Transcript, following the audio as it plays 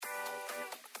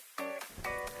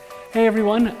Hey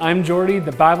everyone, I'm Jordy,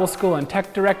 the Bible School and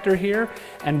Tech Director here,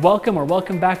 and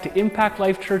welcome back to Impact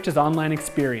Life Church's online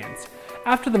experience.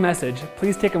 After the message,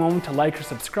 please take a moment to like or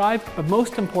subscribe, but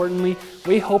most importantly,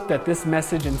 we hope that this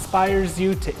message inspires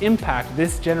you to impact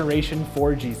this generation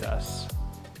for Jesus.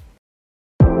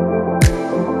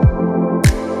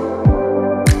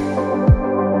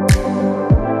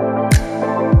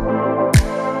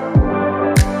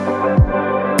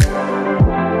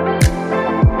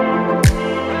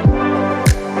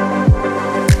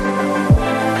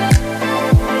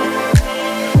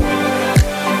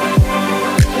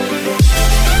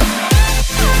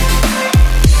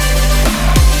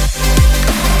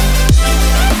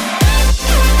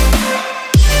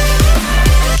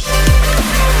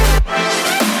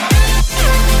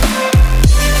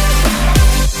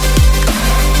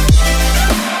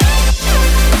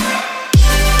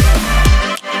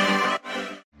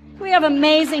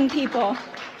 Amazing people.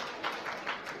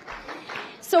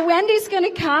 So Wendy's going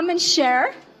to come and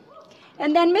share,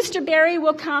 and then Mr. Barry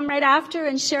will come right after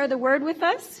and share the word with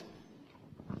us.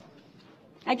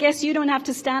 I guess you don't have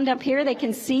to stand up here, they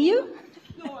can see you.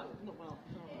 No,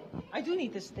 I do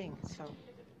need this thing, so.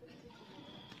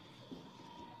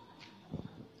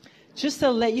 Just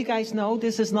to let you guys know,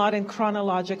 this is not in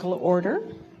chronological order.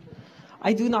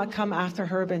 I do not come after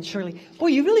Herb and Shirley. Boy,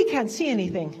 you really can't see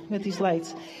anything with these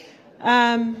lights.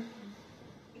 I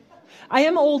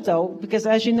am old though, because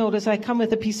as you notice, I come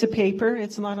with a piece of paper.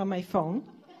 It's not on my phone.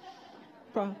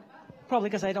 Probably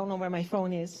because I don't know where my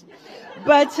phone is.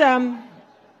 But,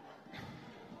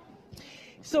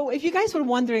 so if you guys were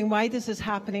wondering why this is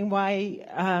happening, why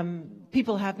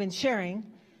people have been sharing,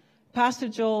 Pastor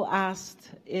Joel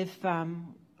asked if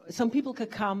some people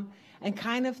could come and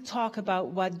kind of talk about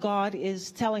what God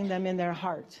is telling them in their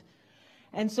heart.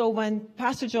 And so when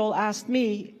Pastor Joel asked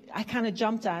me, I kind of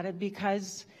jumped at it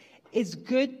because it's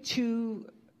good to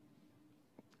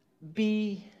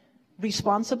be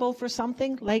responsible for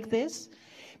something like this,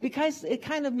 because it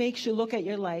kind of makes you look at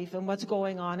your life and what's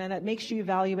going on, and it makes you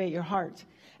evaluate your heart.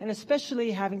 And especially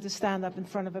having to stand up in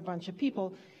front of a bunch of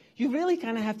people, you really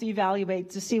kind of have to evaluate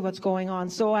to see what's going on.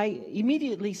 So I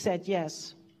immediately said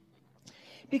yes,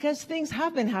 because things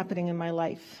have been happening in my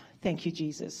life. Thank you,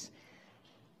 Jesus.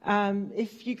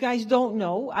 If you guys don't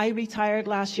know, I retired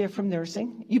last year from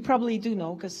nursing. You probably do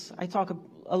know because I talk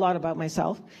a lot about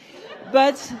myself.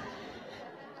 But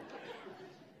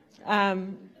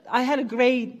I had a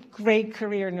great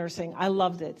career in nursing. I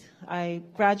loved it. I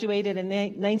graduated in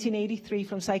 1983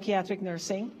 from psychiatric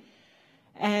nursing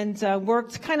and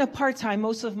worked kind of part-time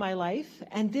most of my life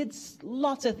and did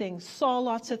lots of things, saw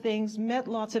lots of things, met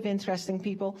lots of interesting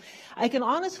people. I can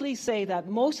honestly say that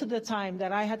most of the time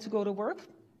that I had to go to work,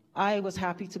 I was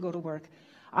happy to go to work.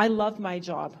 I loved my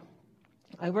job.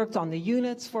 I worked on the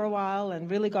units for a while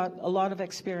and really got a lot of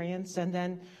experience. And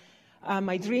then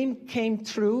my dream came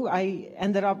true. I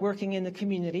ended up working in the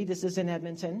community. This is in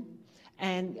Edmonton.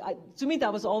 And to me,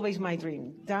 that was always my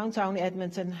dream. Downtown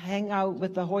Edmonton, hang out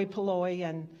with the hoi polloi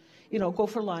and, go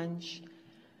for lunch.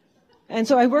 And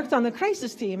so I worked on the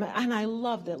crisis team, and I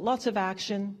loved it. Lots of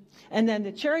action. And then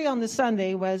the cherry on the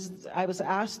sundae was I was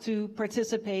asked to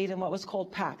participate in what was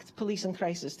called PACT, Police and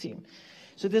Crisis Team.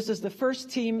 So this is the first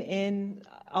team in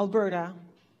Alberta.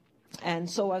 And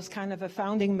so I was kind of a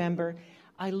founding member.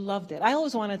 I loved it. I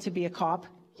always wanted to be a cop.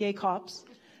 Yay, cops.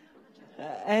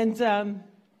 And so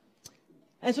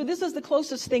this is the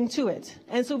closest thing to it.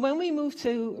 And so when we moved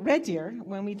to Red Deer,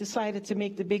 when we decided to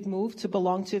make the big move to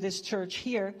belong to this church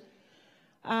here,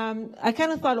 I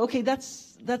kind of thought, okay,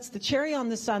 that's the cherry on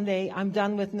the sundae. I'm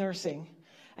done with nursing.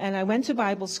 And I went to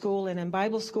Bible school, and in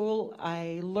Bible school,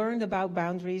 I learned about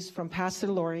boundaries from Pastor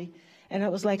Laurie, and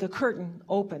it was like a curtain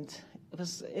opened.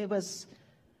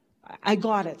 I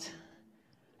got it.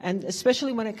 And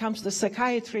especially when it comes to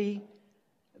psychiatry,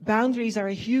 boundaries are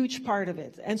a huge part of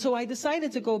it. And so I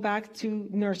decided to go back to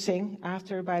nursing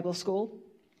after Bible school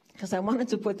because I wanted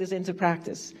to put this into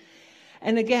practice.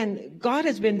 And again, God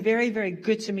has been very, very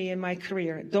good to me in my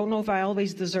career. Don't know if I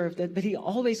always deserved it, but he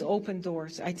always opened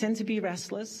doors. I tend to be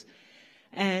restless.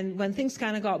 And when things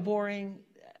kind of got boring,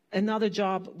 another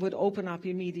job would open up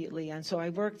immediately. And so I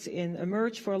worked in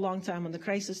Emerge for a long time on the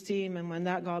crisis team. And when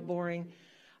that got boring,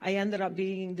 I ended up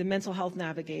being the mental health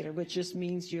navigator, which just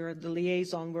means you're the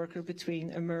liaison worker between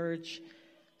Emerge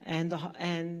and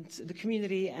the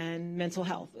community and mental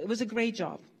health. It was a great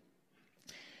job.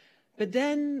 But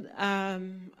then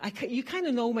you kind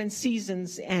of know when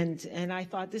seasons end, and I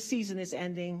thought this season is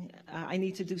ending. I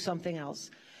need to do something else.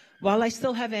 While I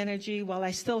still have energy, while I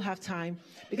still have time,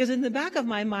 because in the back of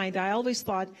my mind, I always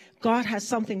thought God has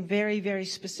something very, very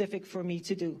specific for me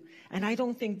to do, and I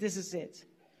don't think this is it.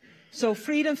 So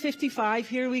Freedom 55,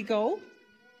 here we go.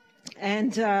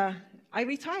 And I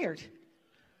retired.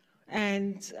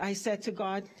 And I said to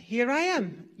God, here I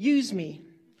am, use me.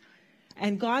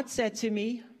 And God said to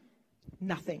me,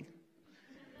 nothing.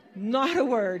 Not a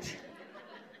word.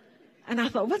 And I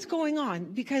thought, what's going on?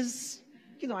 Because,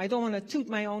 I don't want to toot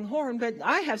my own horn, but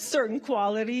I have certain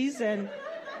qualities and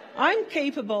I'm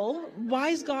capable. Why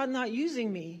is God not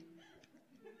using me?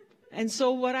 And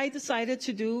so what I decided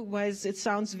to do was, it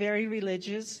sounds very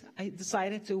religious, I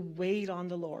decided to wait on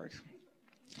the Lord.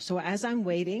 So as I'm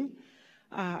waiting,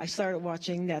 I started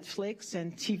watching Netflix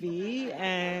and TV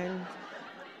and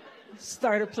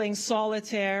started playing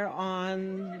solitaire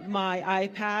on my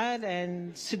iPad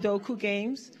and Sudoku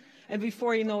games. And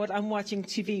before you know it, I'm watching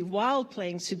TV while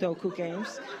playing Sudoku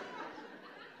games.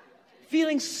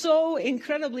 Feeling so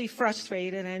incredibly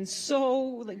frustrated and so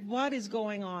like, what is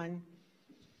going on?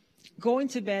 Going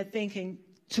to bed thinking,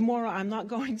 tomorrow I'm not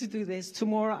going to do this.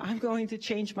 Tomorrow I'm going to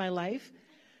change my life.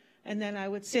 And then I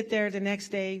would sit there the next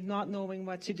day not knowing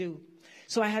what to do.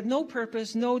 So I had no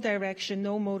purpose, no direction,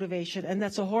 no motivation, and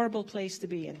that's a horrible place to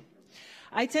be in.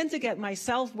 I tend to get my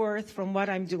self-worth from what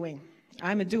I'm doing.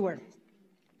 I'm a doer.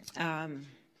 And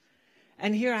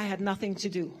here I had nothing to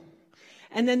do.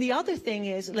 And then the other thing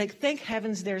is, like, thank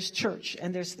heavens there's church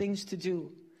and there's things to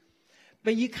do.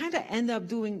 But you kind of end up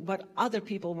doing what other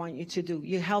people want you to do.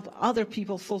 You help other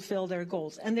people fulfill their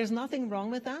goals. And there's nothing wrong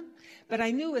with that. But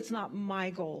I knew it's not my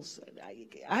goals.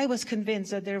 I was convinced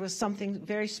that there was something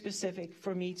very specific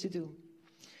for me to do.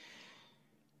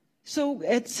 So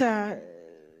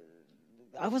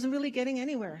I wasn't really getting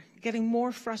anywhere. Getting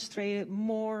more frustrated,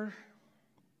 more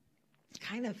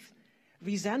kind of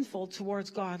resentful towards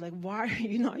God. Like, why are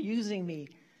you not using me?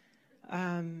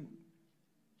 I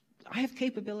have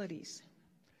capabilities.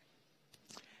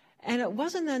 And it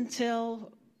wasn't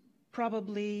until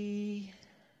probably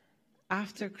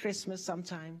after Christmas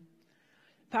sometime,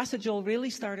 Pastor Joel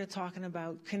really started talking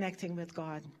about connecting with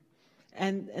God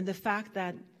and the fact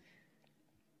that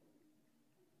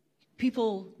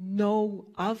people know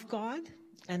of God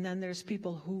and then there's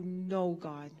people who know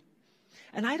God.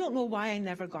 And I don't know why I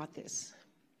never got this.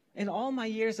 In all my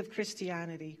years of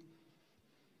Christianity,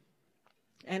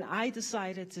 and I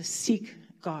decided to seek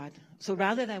God. So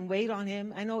rather than wait on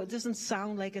him, I know it doesn't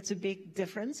sound like it's a big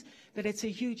difference, but it's a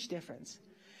huge difference.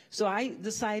 So I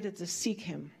decided to seek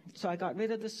him. So I got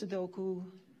rid of the Sudoku,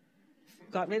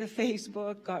 got rid of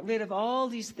Facebook, got rid of all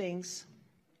these things,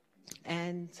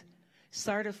 and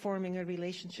started forming a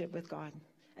relationship with God.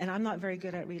 And I'm not very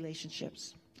good at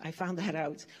relationships. I found that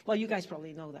out. Well, you guys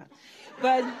probably know that.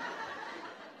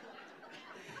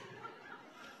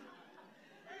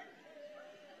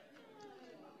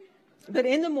 But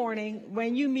in the morning,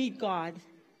 when you meet God,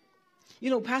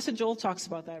 Pastor Joel talks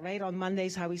about that, right? On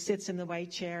Mondays, how he sits in the white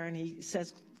chair and he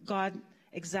says, God,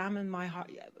 examine my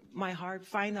heart,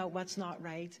 find out what's not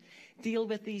right, deal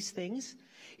with these things.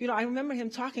 I remember him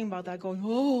talking about that, going,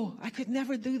 oh, I could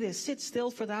never do this, sit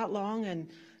still for that long and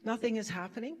nothing is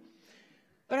happening.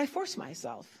 But I force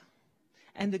myself.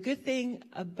 And the good thing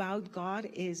about God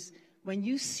is when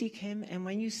you seek him and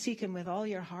when you seek him with all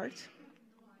your heart,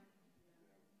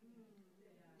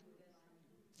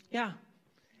 yeah,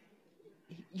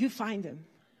 you find him.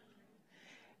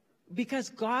 Because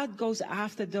God goes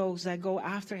after those that go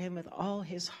after him with all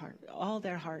his heart, all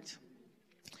their heart.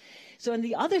 So, and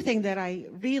the other thing that I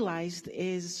realized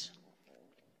is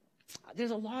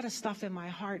there's a lot of stuff in my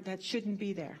heart that shouldn't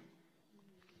be there.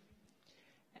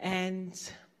 And,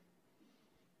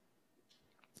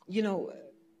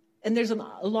 and there's a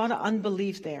lot of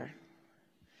unbelief there.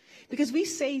 Because we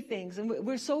say things, and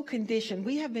we're so conditioned.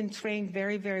 We have been trained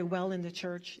very, very well in the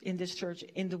church, in this church,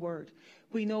 in the Word.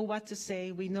 We know what to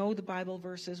say. We know the Bible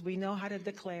verses. We know how to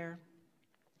declare.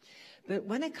 But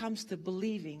when it comes to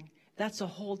believing, that's a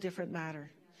whole different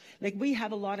matter. Like, we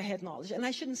have a lot of head knowledge. And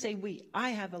I shouldn't say we.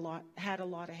 I had a lot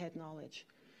of head knowledge.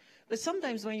 But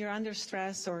sometimes when you're under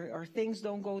stress or things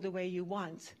don't go the way you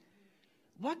want,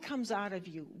 what comes out of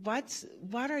you?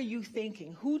 What are you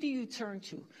thinking? Who do you turn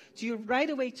to? Do you right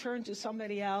away turn to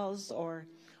somebody else or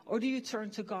do you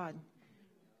turn to God?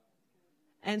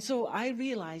 And so I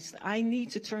realized I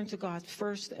need to turn to God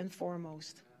first and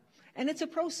foremost. And it's a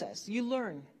process. You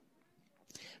learn.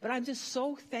 But I'm just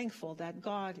so thankful that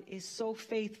God is so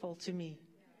faithful to me,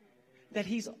 that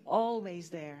he's always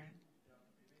there.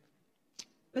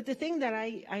 But the thing that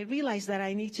I realized that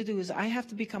I need to do is I have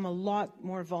to become a lot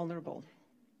more vulnerable.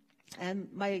 And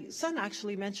my son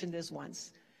actually mentioned this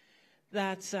once,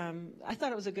 that I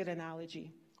thought it was a good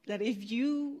analogy, that if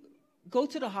you go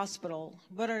to the hospital,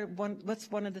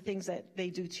 what's one of the things that they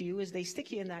do to you is they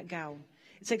stick you in that gown.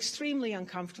 It's extremely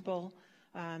uncomfortable.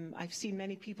 I've seen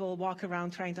many people walk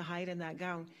around trying to hide in that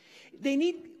gown. They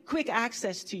need quick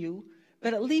access to you,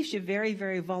 but it leaves you very,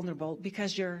 very vulnerable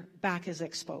because your back is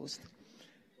exposed.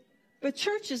 But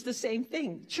church is the same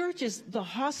thing. Church is the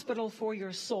hospital for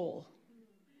your soul.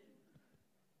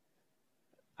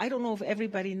 I don't know if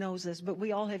everybody knows this, but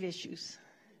we all have issues.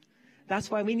 That's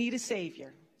why we need a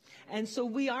Savior. And so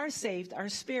we are saved, our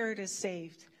spirit is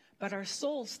saved, but our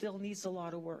soul still needs a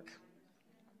lot of work.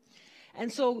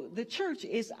 And so the church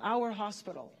is our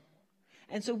hospital.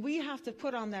 And so we have to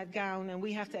put on that gown and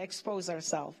we have to expose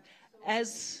ourselves,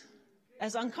 as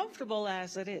uncomfortable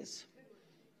as it is.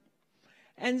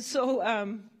 And so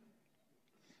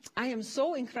I am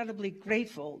so incredibly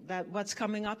grateful that what's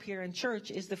coming up here in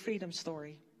church is the Freedom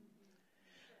Story.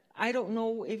 I don't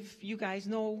know if you guys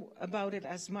know about it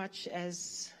as much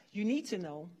as you need to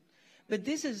know, but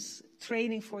this is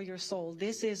training for your soul.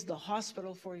 This is the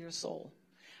hospital for your soul.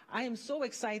 I am so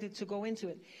excited to go into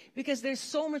it because there's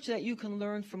so much that you can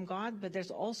learn from God, but there's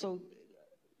also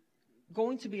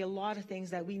going to be a lot of things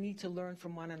that we need to learn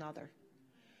from one another.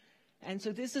 And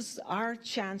so this is our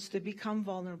chance to become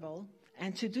vulnerable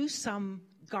and to do some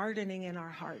gardening in our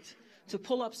heart, to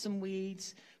pull up some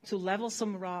weeds, to level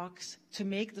some rocks, to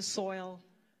make the soil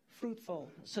fruitful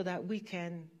so that we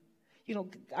can,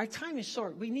 our time is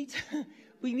short. We need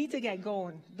to get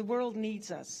going. The world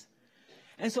needs us.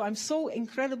 And so I'm so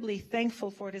incredibly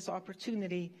thankful for this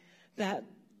opportunity, that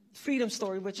Freedom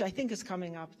Story, which I think is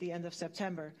coming up at the end of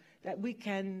September, that we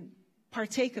can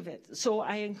partake of it. So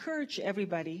I encourage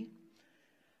everybody,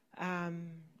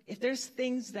 if there's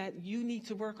things that you need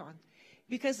to work on,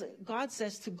 because God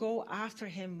says to go after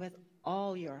him with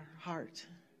all your heart.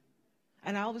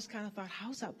 And I always kind of thought,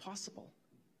 how's that possible?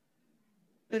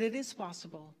 But it is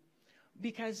possible,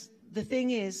 because the thing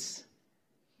is,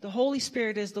 the Holy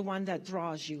Spirit is the one that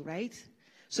draws you, right?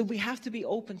 So we have to be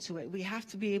open to it. We have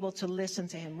to be able to listen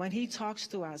to him. When he talks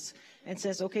to us and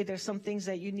says, okay, there's some things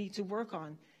that you need to work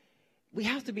on, we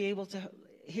have to be able to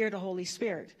hear the Holy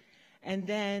Spirit. And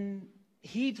then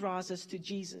he draws us to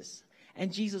Jesus,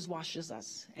 and Jesus washes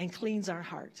us and cleans our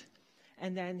heart.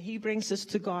 And then he brings us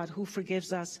to God, who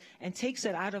forgives us and takes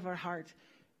it out of our heart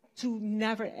to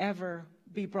never, ever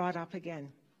be brought up again.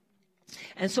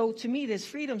 And so to me, this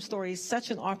Freedom Story is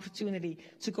such an opportunity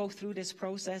to go through this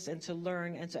process and to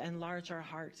learn and to enlarge our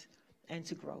heart and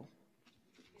to grow.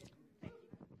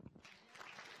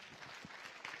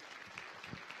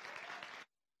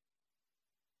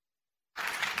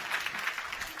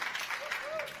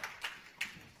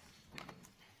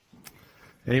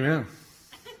 Amen.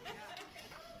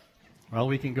 Well,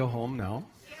 we can go home now.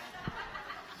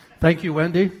 Thank you,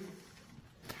 Wendy.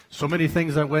 So many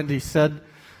things that Wendy said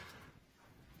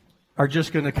are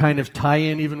just going to kind of tie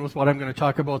in even with what I'm going to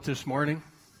talk about this morning.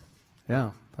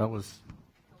 Yeah, that was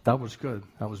good.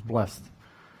 I was blessed.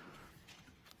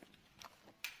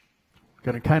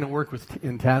 Going to kind of work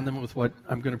in tandem with what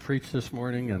I'm going to preach this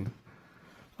morning, and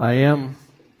I am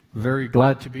very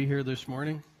glad to be here this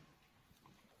morning.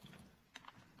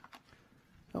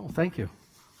 Oh, thank you.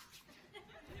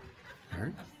 All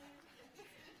right.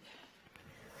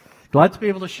 Glad to be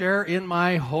able to share in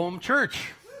my home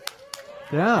church.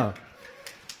 Yeah.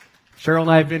 Cheryl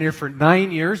and I have been here for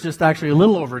 9 years, just actually a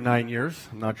little over 9 years.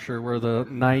 I'm not sure where the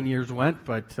 9 years went,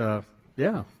 but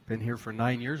been here for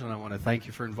 9 years, and I want to thank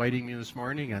you for inviting me this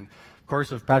morning. And of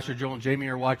course, if Pastor Joel and Jamie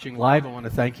are watching live, I want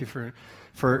to thank you for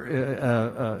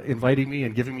inviting me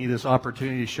and giving me this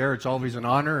opportunity to share. It's always an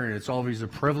honor, and it's always a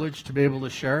privilege to be able to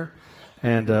share.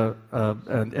 And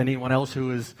anyone else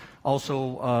who is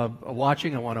also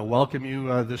watching, I want to welcome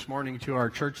you this morning to our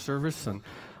church service. And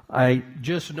I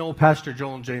just know Pastor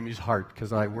Joel and Jamie's heart,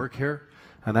 because I work here,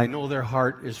 and I know their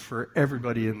heart is for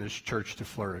everybody in this church to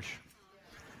flourish.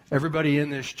 Everybody in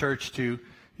this church to,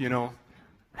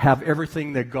 have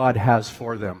everything that God has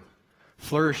for them.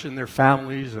 Flourish in their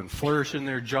families and flourish in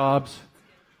their jobs,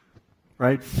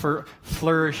 right?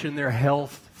 Flourish in their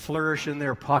health, flourish in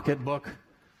their pocketbook.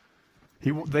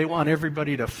 They want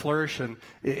everybody to flourish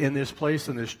in this place,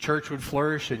 and this church would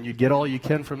flourish, and you get all you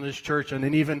can from this church. And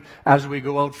then even as we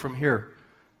go out from here,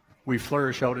 we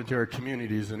flourish out into our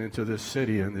communities and into this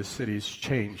city, and this city's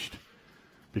changed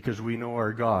because we know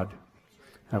our God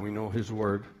and we know His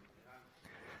Word.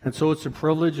 And so it's a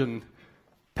privilege, and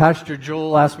Pastor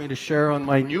Joel asked me to share on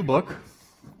my new book,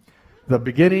 The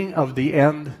Beginning of the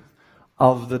End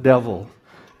of the Devil.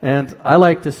 And I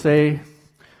like to say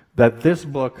that this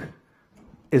book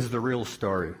is the real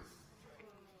story.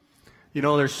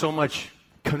 There's so much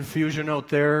confusion out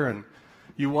there, and,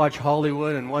 you watch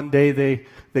Hollywood and one day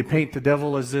they paint the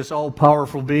devil as this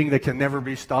all-powerful being that can never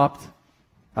be stopped.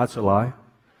 That's a lie.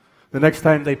 The next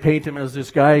time they paint him as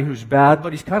this guy who's bad,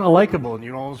 but he's kind of likable and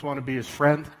you always want to be his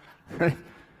friend. Right?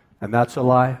 And that's a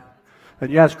lie. And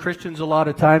you ask Christians a lot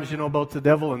of times, about the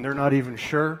devil and they're not even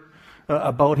sure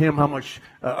about him, how much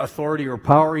authority or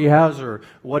power he has or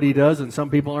what he does. And some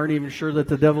people aren't even sure that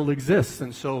the devil exists.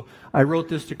 And so I wrote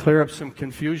this to clear up some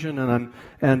confusion.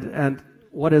 And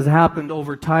what has happened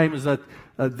over time is that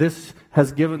this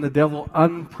has given the devil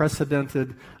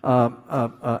unprecedented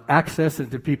access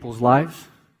into people's lives.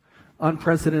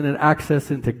 Unprecedented access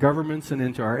into governments and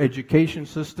into our education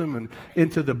system and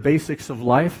into the basics of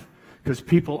life because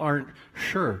people aren't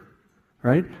sure,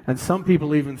 right? And some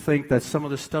people even think that some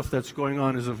of the stuff that's going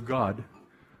on is of God.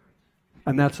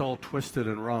 And that's all twisted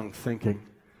and wrong thinking.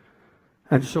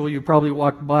 And so you probably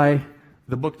walked by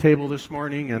the book table this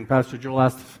morning and Pastor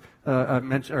Joel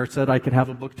said I could have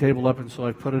a book table up, and so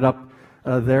I put it up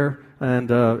there. And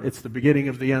it's the beginning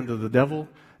of the end of the devil.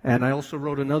 And I also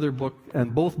wrote another book,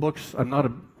 and both books, I'm not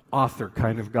an author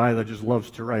kind of guy that just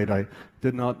loves to write. I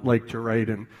did not like to write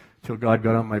until God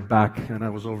got on my back, and I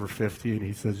was over 50, and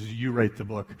he says, you write the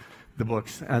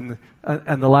books. And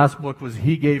the last book was,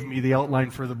 he gave me the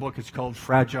outline for the book. It's called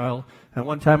Fragile. And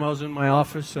one time I was in my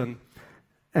office, and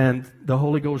the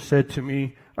Holy Ghost said to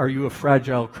me, are you a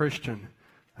fragile Christian?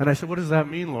 And I said, what does that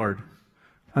mean, Lord?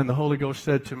 And the Holy Ghost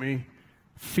said to me,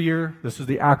 fear, this is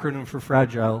the acronym for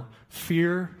fragile,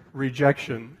 fear,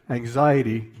 rejection,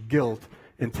 anxiety, guilt,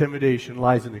 intimidation,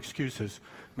 lies, and excuses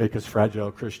make us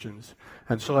fragile Christians.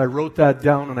 And so I wrote that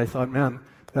down and I thought, man,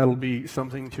 that'll be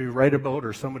something to write about,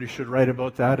 or somebody should write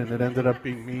about that, and it ended up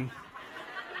being me.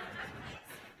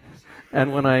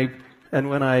 And when I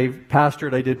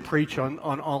pastored, I did preach on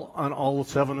all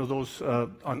seven of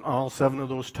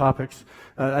those topics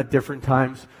at different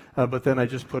times. But then I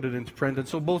just put it into print. And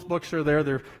so both books are there.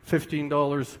 They're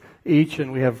 $15 each,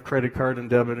 and we have credit card and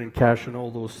debit and cash and all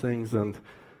those things. And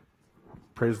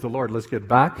praise the Lord. Let's get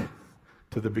back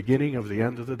to the beginning of the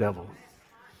end of the devil.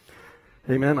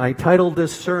 Amen. I titled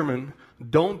this sermon,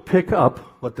 Don't Pick Up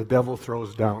What the Devil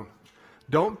Throws Down.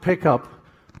 Don't pick up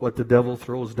what the devil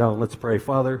throws down. Let's pray.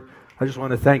 Father, I just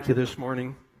want to thank you this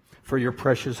morning for your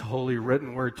precious, holy,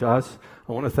 written word to us.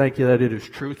 I want to thank you that it is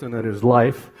truth and that it is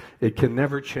life. It can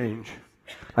never change.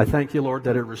 I thank you, Lord,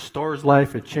 that it restores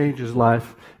life, it changes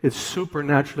life, it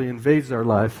supernaturally invades our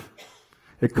life.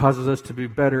 It causes us to be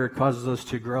better, it causes us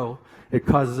to grow, it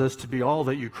causes us to be all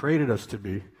that you created us to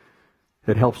be.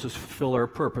 It helps us fulfill our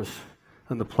purpose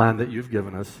and the plan that you've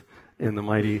given us in the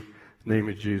mighty name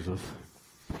of Jesus.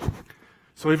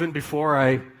 So even before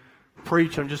I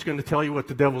preach, I'm just going to tell you what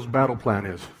the devil's battle plan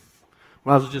is.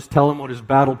 Well, I'll just tell you what his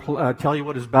battle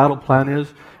plan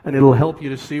is, and it'll help you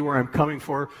to see where I'm coming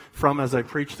from as I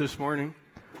preach this morning.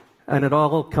 And it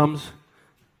all comes.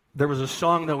 There was a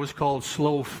song that was called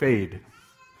 "Slow Fade."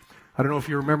 I don't know if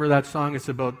you remember that song. It's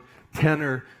about 10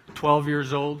 or 12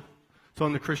 years old. It's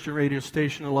on the Christian radio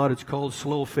station a lot. It's called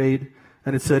 "Slow Fade,"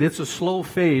 and it said, "It's a slow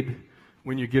fade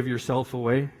when you give yourself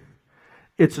away.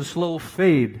 It's a slow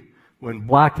fade when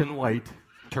black and white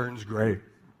turns gray.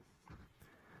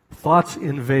 Thoughts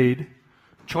invade,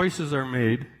 choices are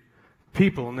made,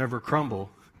 people never crumble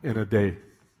in a day."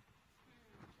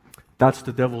 That's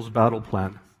the devil's battle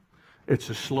plan. It's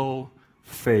a slow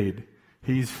fade.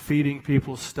 He's feeding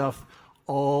people stuff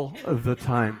all of the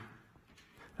time.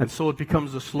 And so it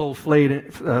becomes a slow fade,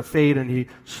 and he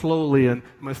slowly and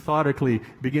methodically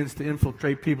begins to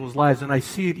infiltrate people's lives. And I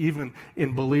see it even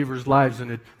in believers' lives,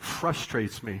 and it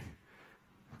frustrates me.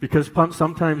 Because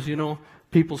sometimes,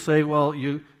 people say, well,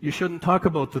 you shouldn't talk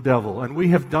about the devil. And we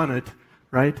have done it,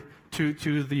 right,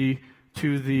 to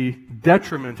the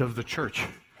detriment of the church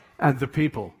and the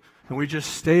people. And we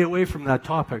just stay away from that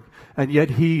topic. And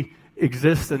yet he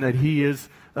exists and that he is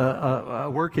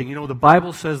working. The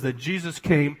Bible says that Jesus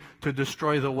came to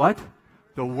destroy the what?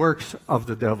 The works of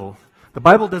the devil. The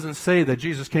Bible doesn't say that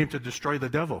Jesus came to destroy the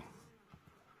devil.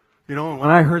 When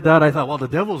I heard that, I thought, well, the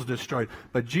devil's destroyed.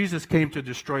 But Jesus came to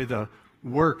destroy the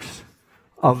works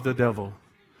of the devil.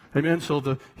 Amen?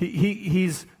 So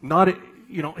he's not,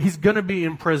 he's going to be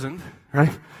imprisoned,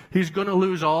 right? He's going to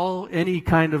lose any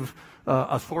kind of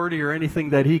authority or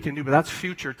anything that he can do. But that's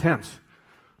future tense.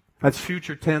 That's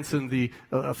future tense in the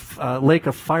lake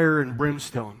of fire and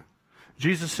brimstone.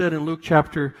 Jesus said in Luke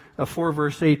chapter 4,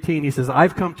 verse 18, he says,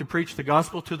 "I've come to preach the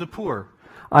gospel to the poor.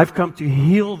 I've come to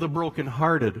heal the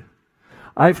brokenhearted.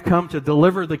 I've come to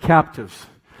deliver the captives,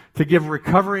 to give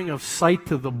recovering of sight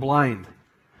to the blind,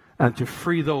 and to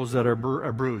free those that are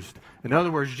bruised." In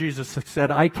other words, Jesus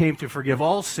said, I came to forgive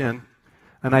all sin,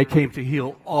 and I came to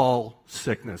heal all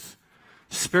sickness.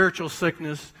 Spiritual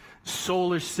sickness,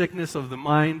 soulish sickness of the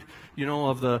mind,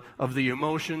 of the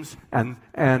emotions,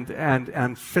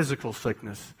 and physical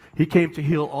sickness. He came to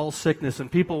heal all sickness.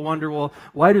 And people wonder, well,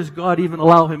 why does God even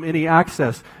allow him any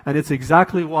access? And it's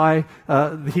exactly why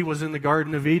he was in the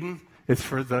Garden of Eden. It's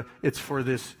for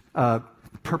this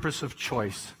purpose of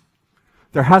choice.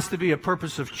 There has to be a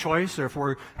purpose of choice, or if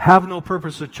we have no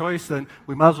purpose of choice, then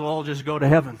we might as well all just go to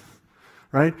heaven,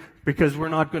 right? Because we're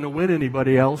not going to win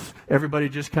anybody else. Everybody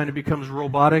just kind of becomes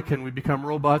robotic, and we become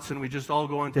robots, and we just all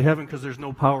go into heaven because there's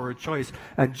no power of choice.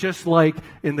 And just like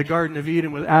in the Garden of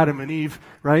Eden with Adam and Eve,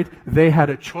 right? They had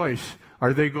a choice.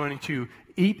 Are they going to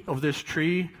eat of this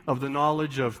tree of the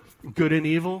knowledge of good and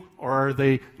evil, or are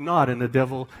they not? And the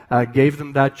devil gave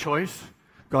them that choice.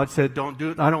 God said, don't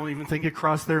do it. I don't even think it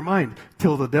crossed their mind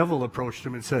till the devil approached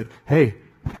them and said, hey,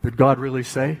 did God really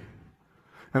say?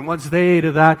 And once they ate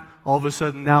of that, all of a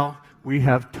sudden now we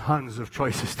have tons of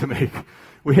choices to make.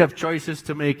 We have choices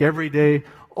to make every day,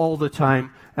 all the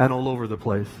time, and all over the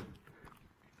place.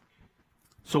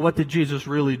 So what did Jesus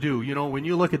really do? When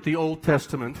you look at the Old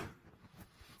Testament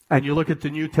and you look at the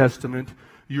New Testament,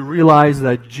 you realize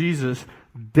that Jesus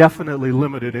definitely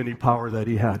limited any power that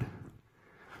he had.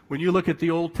 When you look at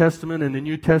the Old Testament and the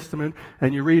New Testament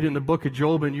and you read in the book of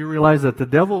Job and you realize that the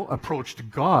devil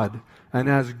approached God and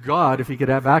asked God if he could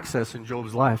have access in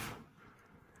Job's life.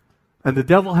 And the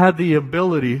devil had the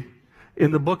ability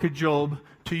in the book of Job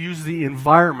to use the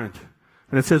environment.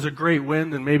 And it says a great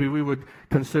wind, and maybe we would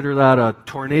consider that a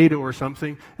tornado or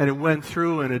something, and it went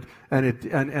through and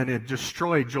it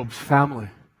destroyed Job's family.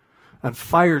 And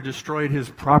fire destroyed his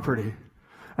property.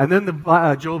 And then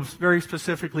Job very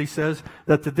specifically says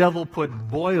that the devil put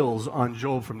boils on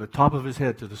Job from the top of his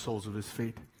head to the soles of his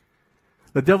feet.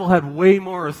 The devil had way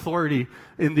more authority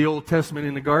in the Old Testament.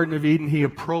 In the Garden of Eden, he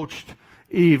approached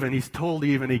Eve, and he told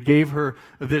Eve, and he gave her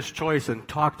this choice and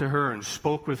talked to her and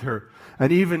spoke with her.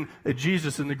 And even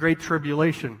Jesus in the Great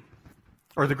Tribulation,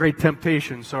 or the Great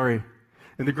Temptation,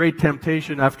 in the Great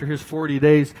Temptation, after his 40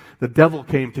 days, the devil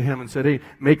came to him and said, hey,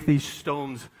 make these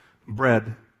stones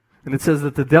bread. And it says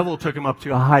that the devil took him up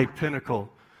to a high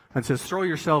pinnacle and says, throw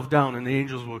yourself down and the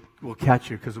angels will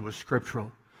catch you, because it was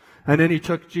scriptural. And then he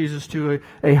took Jesus to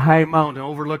a high mountain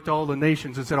and overlooked all the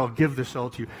nations and said, I'll give this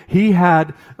all to you. He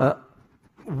had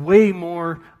way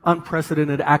more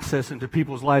unprecedented access into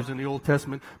people's lives in the Old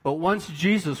Testament. But once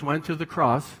Jesus went to the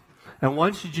cross, and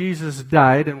once Jesus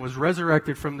died and was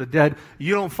resurrected from the dead,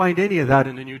 you don't find any of that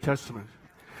in the New Testament.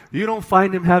 You don't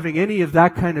find him having any of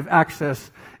that kind of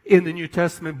access in the New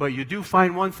Testament, but you do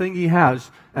find one thing he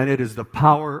has, and it is the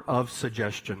power of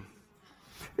suggestion.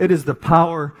 It is the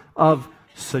power of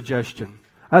suggestion.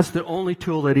 That's the only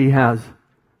tool that he has.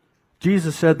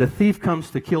 Jesus said, the thief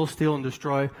comes to kill, steal, and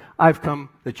destroy. I've come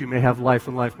that you may have life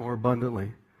and life more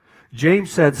abundantly.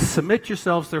 James said, submit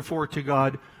yourselves therefore to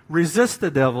God, resist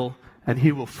the devil, and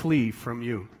he will flee from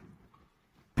you.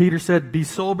 Peter said, be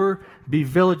sober, be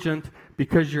vigilant,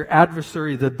 because your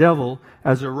adversary, the devil,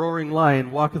 as a roaring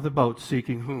lion, walketh about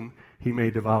seeking whom he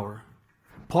may devour.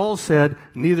 Paul said,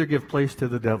 neither give place to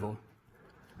the devil.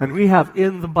 And we have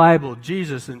in the Bible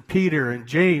Jesus and Peter and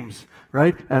James,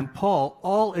 right, and Paul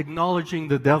all acknowledging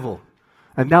the devil.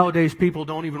 And nowadays people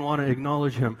don't even want to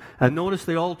acknowledge him. And notice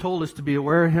they all told us to be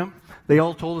aware of him. They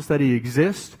all told us that he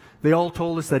exists. They all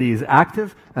told us that he is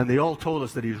active. And they all told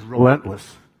us that he is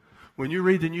relentless. When you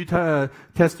read the New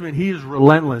Testament, he is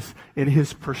relentless in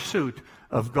his pursuit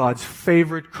of God's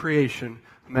favorite creation,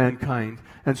 mankind.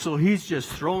 And so he's just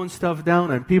throwing stuff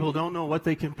down, and people don't know what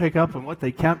they can pick up and what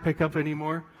they can't pick up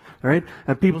anymore. Right?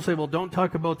 And people say, well, don't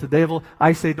talk about the devil.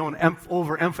 I say don't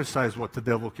overemphasize what the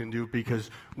devil can do,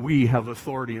 because we have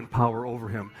authority and power over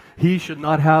him. He should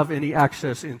not have any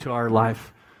access into our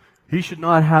life. He should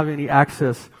not have any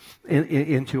access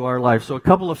into our life. So a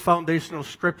couple of foundational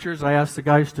scriptures I asked the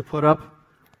guys to put up.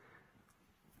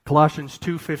 Colossians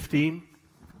 2:15.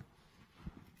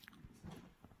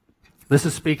 This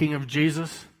is speaking of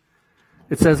Jesus.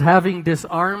 It says, having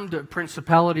disarmed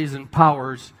principalities and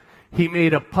powers, he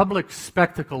made a public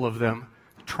spectacle of them,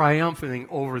 triumphing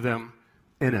over them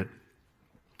in it.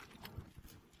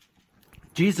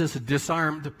 Jesus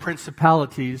disarmed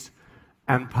principalities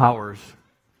and powers.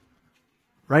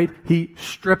 Right? He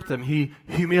stripped them. He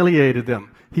humiliated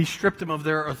them. He stripped them of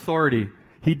their authority.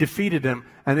 He defeated them.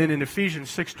 And then in Ephesians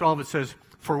 6:12 it says,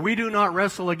 for we do not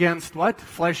wrestle against what?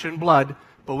 Flesh and blood,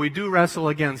 but we do wrestle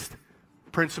against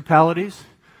principalities.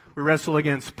 We wrestle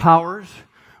against powers.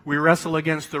 We wrestle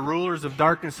against the rulers of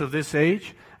darkness of this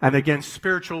age, and against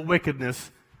spiritual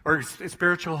wickedness, or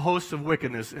spiritual hosts of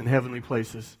wickedness in heavenly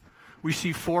places. We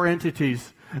see four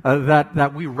entities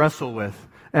that we wrestle with.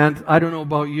 And I don't know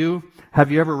about you,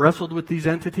 have you ever wrestled with these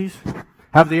entities?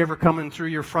 Have they ever come in through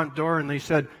your front door and they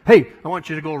said, hey, I want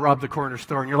you to go rob the corner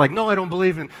store? And you're like, no, I don't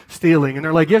believe in stealing. And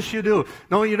they're like, yes, you do.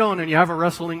 No, you don't. And you have a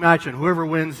wrestling match, and whoever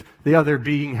wins, the other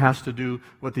being has to do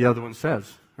what the other one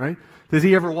says, right? Does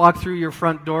he ever walk through your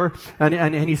front door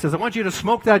and he says, I want you to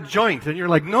smoke that joint? And you're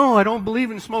like, no, I don't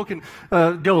believe in smoking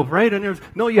dope, right? And there's,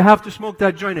 no, you have to smoke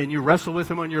that joint. And you wrestle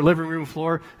with him on your living room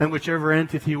floor, and whichever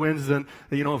entity wins, then,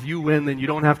 if you win, then you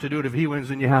don't have to do it. If he wins,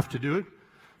 then you have to do it.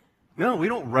 No, we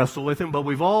don't wrestle with him, but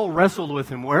we've all wrestled with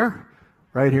him. Where?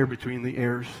 Right here between the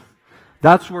ears.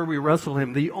 That's where we wrestle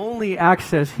him. The only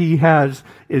access he has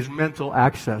is mental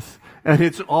access. And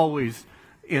it's always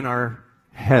in our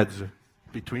heads,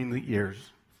 between the ears.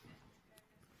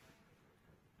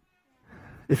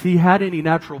 If he had any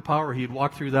natural power, he'd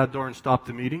walk through that door and stop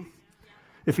the meeting.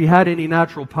 If he had any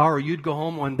natural power, you'd go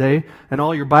home one day and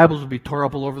all your Bibles would be tore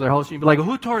up all over their house. And you'd be like,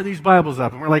 who tore these Bibles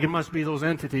up? And we're like, it must be those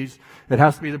entities. It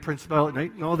has to be the principality.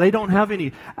 No, they don't have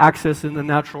any access in the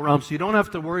natural realm. So you don't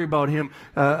have to worry about him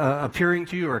appearing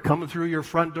to you or coming through your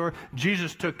front door.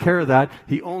 Jesus took care of that.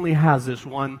 He only has this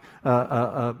one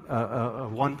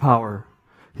power.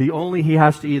 He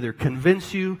has to either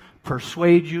convince you,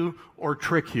 persuade you, or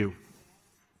trick you.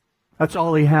 That's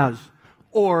all he has.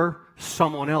 Or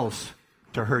someone else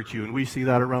to hurt you. And we see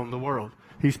that around the world.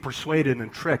 He's persuaded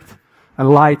and tricked and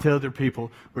lied to other people,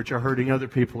 which are hurting other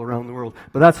people around the world.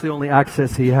 But that's the only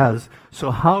access he has. So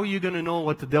how are you going to know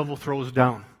what the devil throws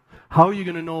down? How are you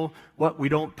going to know what we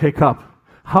don't pick up?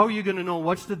 How are you going to know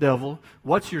what's the devil,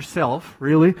 what's yourself,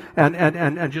 really,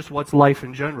 and just what's life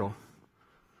in general?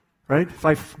 Right? If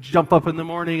I jump up in the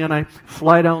morning and I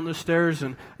fly down the stairs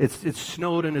and it's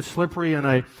snowed and it's slippery and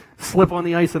I slip on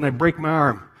the ice and I break my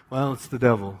arm, well, it's the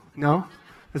devil. No?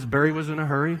 Because Barry was in a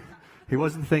hurry. He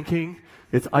wasn't thinking.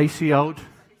 It's icy out.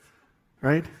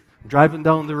 Right? Driving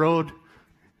down the road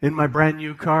in my brand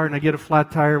new car and I get a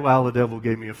flat tire. Well, the devil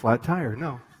gave me a flat tire.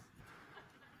 No.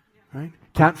 Right?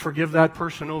 Can't forgive that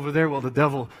person over there. Well, the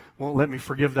devil won't let me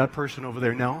forgive that person over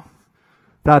there. No.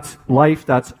 That's life.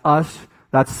 That's us.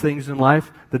 That's things in life.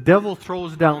 The devil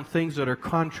throws down things that are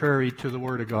contrary to the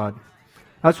Word of God.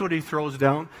 That's what he throws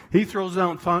down. He throws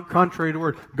down contrary to the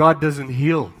Word. God doesn't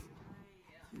heal.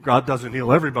 God doesn't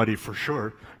heal everybody for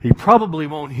sure. He probably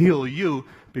won't heal you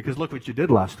because look what you did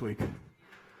last week.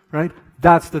 Right?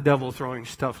 That's the devil throwing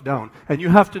stuff down. And you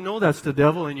have to know that's the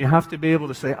devil, and you have to be able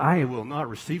to say, I will not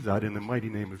receive that in the mighty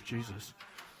name of Jesus.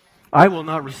 I will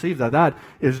not receive that. That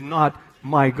is not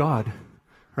my God.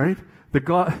 Right?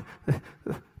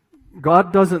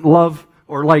 God doesn't love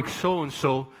or like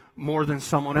so-and-so more than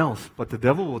someone else. But the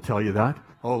devil will tell you that.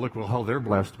 Oh, look, well, how they're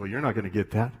blessed. Well, you're not going to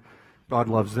get that. God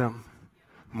loves them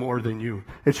more than you.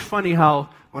 It's funny how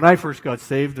when I first got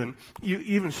saved, and you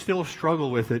even still struggle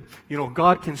with it,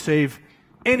 God can save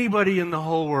anybody in the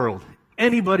whole world.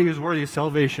 Anybody who's worthy of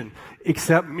salvation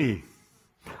except me.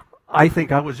 I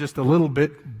think I was just a little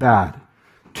bit bad.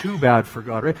 Too bad for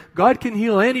God, right? God can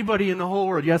heal anybody in the whole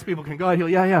world. Yes, people, can God heal?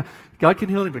 Yeah. God can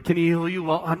heal anybody. Can he heal you?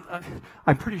 Well,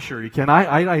 I'm pretty sure he can.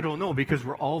 I don't know, because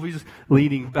we're always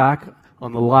leaning back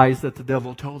on the lies that the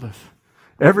devil told us.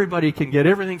 Everybody can get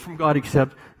everything from God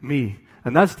except me.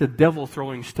 And that's the devil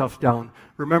throwing stuff down.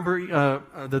 Remember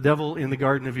the devil in the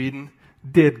Garden of Eden?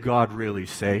 Did God really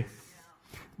say?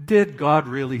 Did God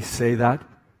really say that?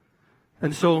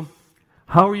 And so,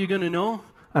 how are you going to know?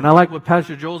 And I like what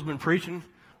Pastor Joel's been preaching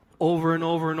over and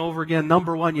over and over again.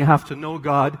 Number one, you have to know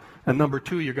God. And number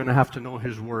two, you're going to have to know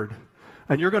His Word.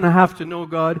 And you're going to have to know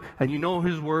God, and you know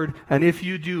His Word. And if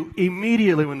you do,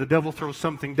 immediately when the devil throws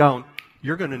something down,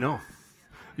 you're going to know.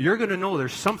 You're going to know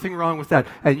there's something wrong with that.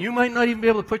 And you might not even be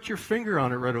able to put your finger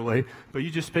on it right away, but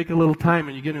you just take a little time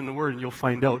and you get in the Word and you'll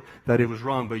find out that it was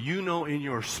wrong. But you know in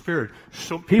your spirit.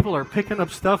 So people are picking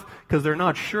up stuff because they're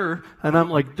not sure. And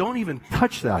I'm like, don't even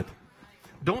touch that.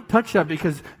 Don't touch that,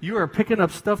 because you are picking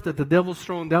up stuff that the devil's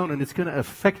throwing down and it's going to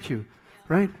affect you.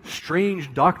 Right?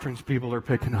 Strange doctrines people are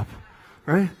picking up.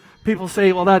 Right? People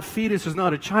say, well, that fetus is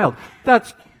not a child.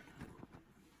 That's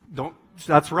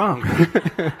wrong.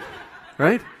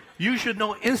 Right? You should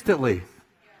know instantly.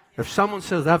 If someone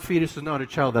says that fetus is not a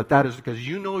child, that is because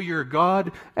you know your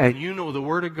God, and you know the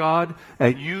Word of God,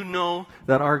 and you know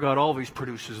that our God always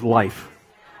produces life.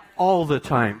 All the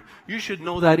time. You should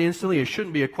know that instantly. It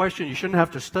shouldn't be a question. You shouldn't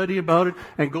have to study about it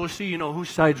and go see, whose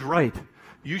side's right.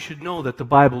 You should know that the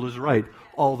Bible is right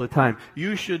all the time.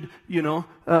 You should,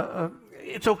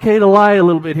 it's okay to lie a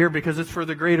little bit here because it's for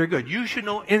the greater good. You should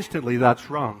know instantly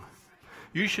that's wrong.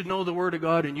 You should know the Word of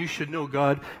God, and you should know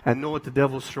God and know what the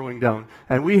devil's throwing down.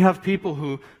 And we have people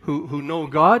who know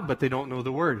God, but they don't know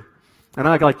the Word. And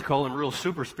I like to call them real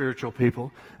super spiritual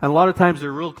people. And a lot of times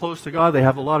they're real close to God. They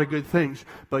have a lot of good things.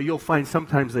 But you'll find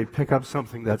sometimes they pick up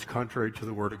something that's contrary to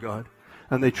the Word of God.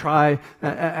 And they try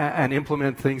and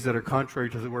implement things that are contrary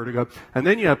to the Word of God. And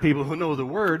then you have people who know the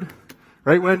Word,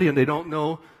 right, Wendy? And they don't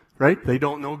know, right? They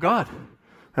don't know God.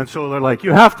 And so they're like,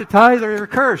 you have to tithe or you're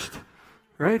cursed.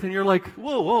 Right? And you're like,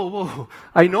 whoa, whoa, whoa.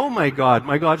 I know my God.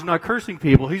 My God's not cursing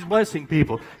people. He's blessing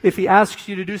people. If He asks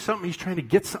you to do something, He's trying to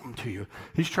get something to you.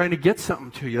 He's trying to get something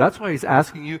to you. That's why He's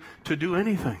asking you to do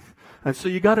anything. And so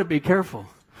you got to be careful.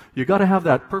 You got to have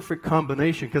that perfect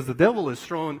combination, because the devil is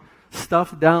throwing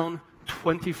stuff down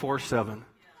 24/7.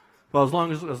 Well, as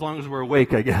long as we're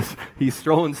awake, I guess. He's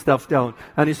throwing stuff down.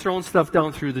 And he's throwing stuff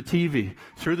down through the TV,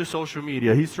 through the social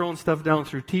media. He's throwing stuff down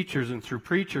through teachers and through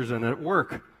preachers and at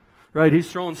work. Right?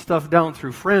 He's throwing stuff down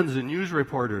through friends and news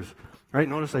reporters. Right?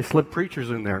 Notice I slipped preachers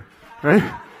in there. Right?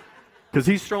 Because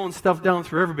he's throwing stuff down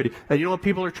through everybody. And you know what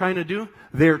people are trying to do?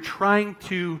 They're trying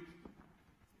to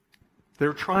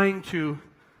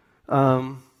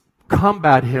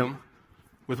combat him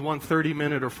with one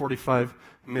 30-minute or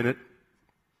 45-minute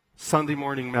Sunday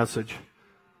morning message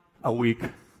a week.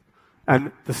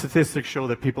 And the statistics show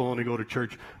that people only go to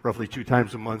church roughly 2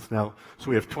 times a month now. So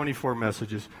we have 24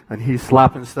 messages, and he's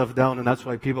slapping stuff down, and that's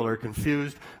why people are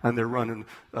confused, and they're running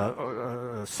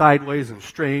sideways and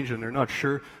strange, and they're not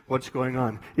sure what's going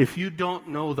on. If you don't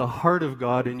know the heart of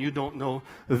God and you don't know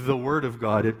the Word of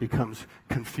God, it becomes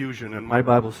confusion. And my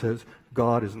Bible says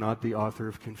God is not the author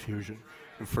of confusion.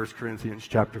 In 1 Corinthians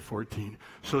chapter 14.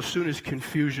 So as soon as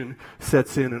confusion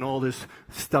sets in and all this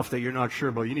stuff that you're not sure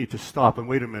about, you need to stop and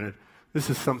wait a minute. This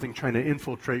is something trying to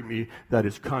infiltrate me that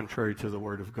is contrary to the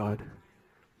Word of God.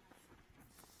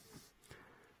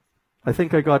 I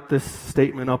think I got this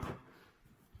statement up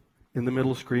in the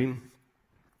middle screen.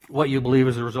 What you believe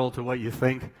is a result of what you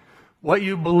think. What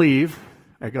you believe,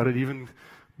 I got it even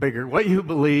bigger. What you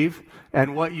believe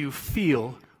and what you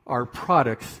feel are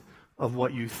products of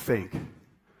what you think.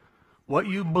 What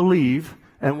you believe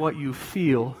and what you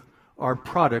feel are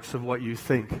products of what you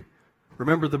think.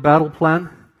 Remember the battle plan,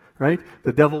 right?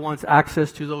 The devil wants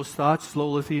access to those thoughts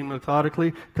slowly and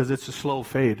methodically because it's a slow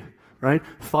fade, right?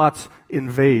 Thoughts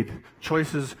invade.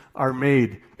 Choices are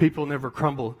made. People never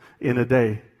crumble in a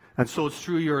day. And so it's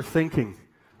through your thinking,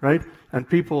 right? And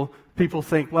people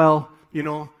think, well, you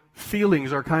know,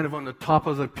 feelings are kind of on the top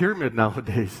of the pyramid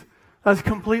nowadays. That's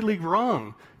completely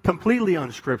wrong, completely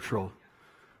unscriptural.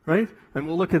 Right? And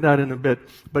we'll look at that in a bit.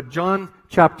 But John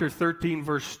chapter 13,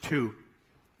 verse 2.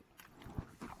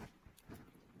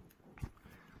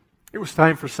 It was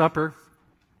time for supper.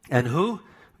 And who?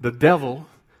 The devil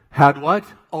had what?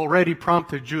 Already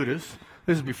prompted Judas,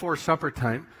 this is before supper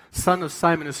time, son of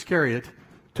Simon Iscariot,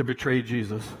 to betray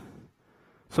Jesus.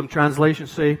 Some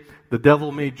translations say the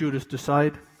devil made Judas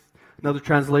decide. Another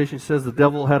translation says the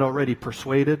devil had already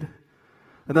persuaded.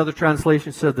 Another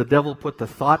translation said the devil put the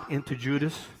thought into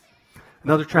Judas.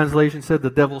 Another translation said the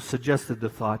devil suggested the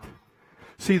thought.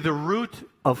 See, the root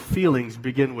of feelings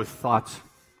begin with thoughts.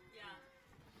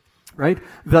 Right?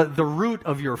 The root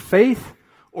of your faith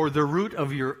or the root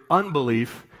of your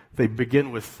unbelief, they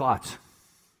begin with thoughts.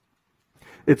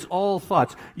 It's all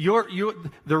thoughts.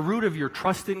 The root of your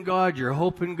trust in God, your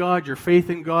hope in God, your faith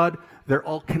in God, they're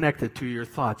all connected to your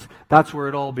thoughts. That's where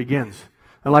it all begins.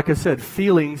 And like I said,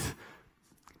 feelings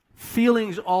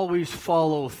always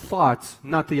follow thoughts,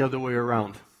 not the other way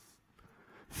around.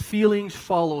 Feelings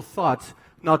follow thoughts,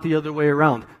 not the other way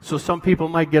around. So some people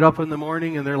might get up in the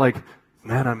morning and they're like,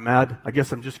 man, I'm mad. I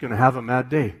guess I'm just going to have a mad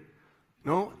day.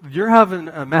 No, you're having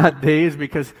a mad day is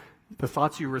because the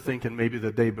thoughts you were thinking maybe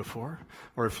the day before,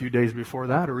 or a few days before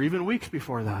that, or even weeks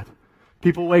before that.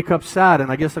 People wake up sad,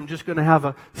 and I guess I'm just going to have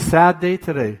a sad day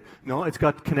today. No, it's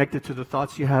got connected to the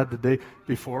thoughts you had the day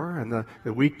before and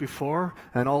the week before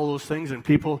and all those things. And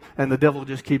the devil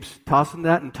just keeps tossing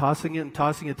that and tossing it and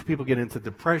tossing it. People get into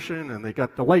depression, and they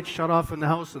got the lights shut off in the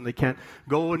house, and they can't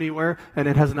go anywhere. And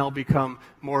it has now become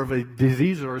more of a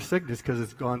disease or a sickness because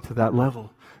it's gone to that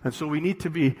level. And so we need to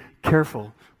be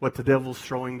careful what the devil's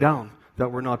throwing down,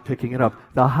 that we're not picking it up.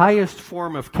 The highest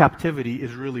form of captivity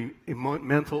is really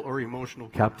mental or emotional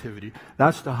captivity.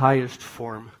 That's the highest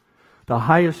form. The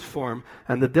highest form.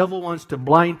 And the devil wants to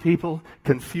blind people,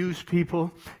 confuse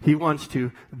people. He wants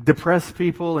to depress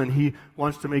people, and he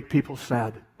wants to make people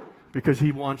sad. Because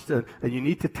he wants to, and you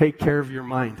need to take care of your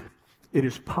mind. It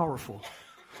is powerful.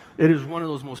 It is one of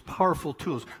those most powerful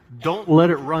tools. Don't let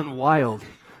it run wild.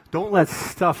 Don't let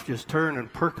stuff just turn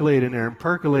and percolate in there and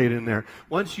percolate in there.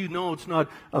 Once you know it's not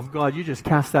of God, you just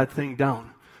cast that thing down.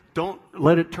 Don't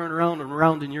let it turn around and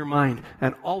around in your mind.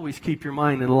 And always keep your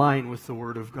mind in line with the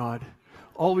Word of God.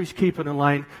 Always keep it in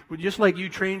line. Just like you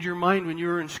trained your mind when you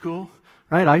were in school,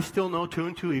 right? I still know 2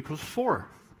 and 2 equals 4,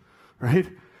 right?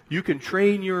 You can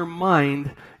train your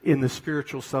mind in the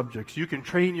spiritual subjects. You can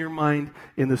train your mind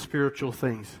in the spiritual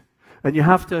things. And you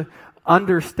have to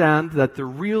understand that the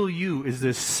real you is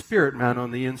this spirit man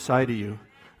on the inside of you.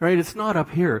 Right? It's not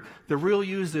up here. The real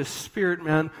you is this spirit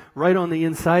man right on the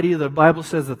inside of you. The Bible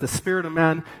says that the spirit of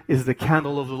man is the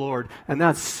candle of the Lord. And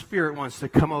that spirit wants to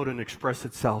come out and express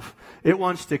itself. It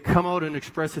wants to come out and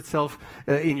express itself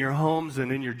in your homes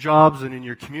and in your jobs and in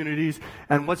your communities.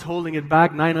 And what's holding it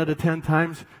back 9 out of 10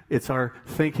 times? It's our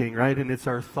thinking, right? And it's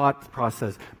our thought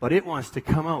process. But it wants to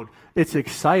come out. It's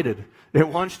excited. It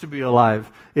wants to be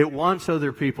alive. It wants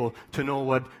other people to know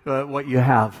what you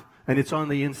have. And it's on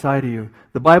the inside of you.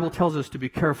 The Bible tells us to be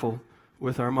careful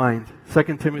with our mind.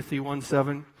 2 Timothy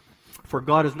 1:7, for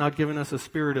God has not given us a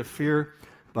spirit of fear,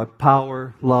 but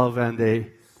power, love, and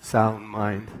a sound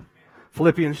mind.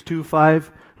 Philippians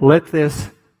 2:5, let this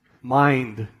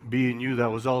mind be in you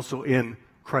that was also in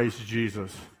Christ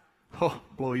Jesus. Oh,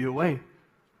 blow you away.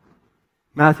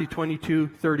 Matthew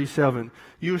 22:37,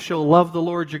 you shall love the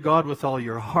Lord your God with all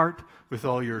your heart, with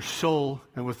all your soul,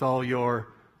 and with all your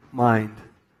mind.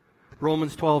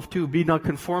 Romans 12:2, be not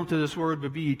conformed to this world,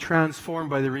 but be ye transformed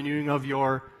by the renewing of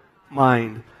your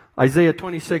mind. Isaiah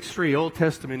 26:3, Old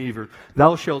Testament even,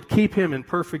 thou shalt keep him in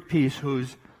perfect peace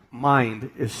whose mind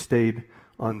is stayed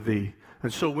on thee.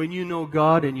 And so when you know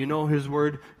God and you know His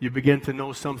Word, you begin to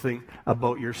know something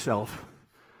about yourself.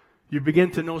 You begin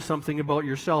to know something about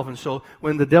yourself. And so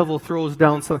when the devil throws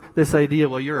down this idea,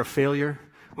 well, you're a failure.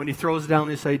 When he throws down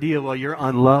this idea, well, you're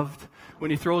unloved. When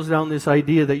he throws down this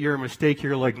idea that you're a mistake,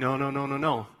 you're like,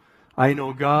 no. I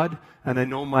know God, and I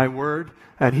know my Word,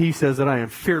 and He says that I am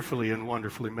fearfully and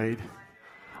wonderfully made.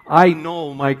 I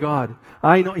know my God.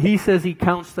 I know He says He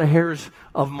counts the hairs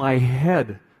of my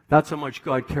head. That's how much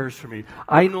God cares for me.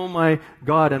 I know my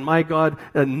God, and my God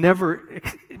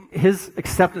His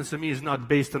acceptance of me is not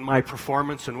based on my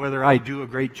performance and whether I do a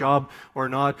great job or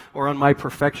not, or on my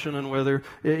perfection and whether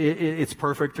it's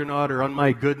perfect or not, or on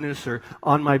my goodness or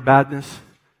on my badness.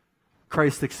 God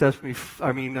accepts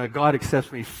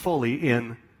me fully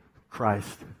in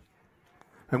Christ.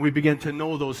 And we begin to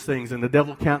know those things, and the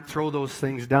devil can't throw those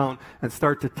things down and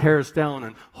start to tear us down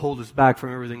and hold us back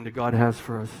from everything that God has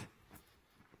for us.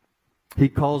 He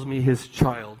calls me His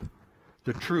child.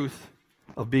 The truth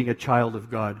of being a child of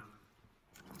God.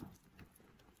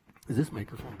 Is this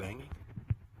microphone banging?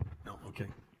 No, okay.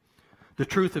 The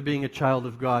truth of being a child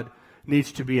of God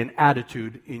needs to be an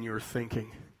attitude in your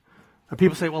thinking. And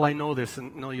people say, well, I know this,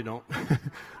 and no, you don't.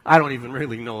 I don't even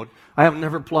really know it. I have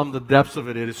never plumbed the depths of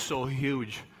it. It is so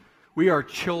huge. We are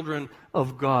children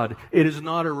of God. It is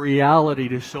not a reality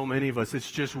to so many of us.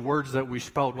 It's just words that we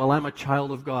spout. Well, I'm a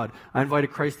child of God. I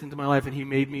invited Christ into my life, and He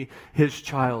made me His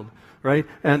child, right?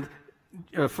 And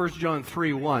 1 John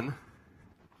 3:1.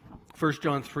 1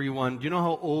 John 3:1. Do you know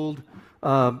how old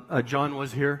John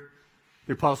was here?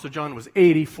 The Apostle John was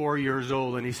 84 years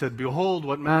old, and he said, behold,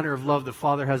 what manner of love the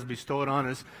Father has bestowed on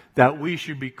us, that we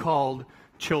should be called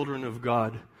children of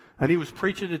God. And he was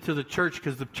preaching it to the church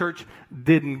because the church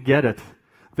didn't get it.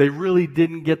 They really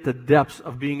didn't get the depths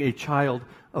of being a child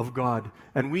of God.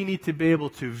 And we need to be able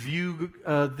to view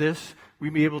this, we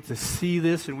need to be able to see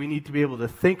this, and we need to be able to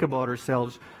think about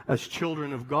ourselves as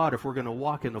children of God if we're going to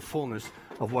walk in the fullness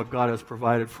of what God has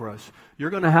provided for us.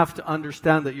 You're going to have to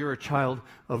understand that you're a child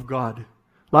of God.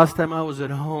 Last time I was at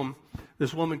home,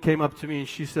 this woman came up to me and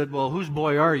she said, well, whose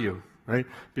boy are you? Right?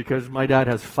 Because my dad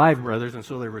has 5 brothers, and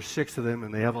so there were 6 of them,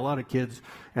 and they have a lot of kids,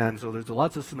 and so there's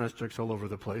lots of Sinistrix all over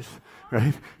the place,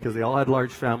 right? Because they all had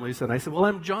large families. And I said, well,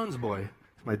 I'm John's boy.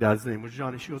 My dad's name was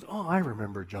John. And she goes, oh, I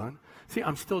remember John. See,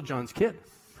 I'm still John's kid.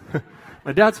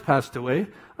 My dad's passed away.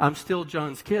 I'm still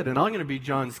John's kid, and I'm going to be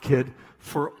John's kid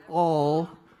for all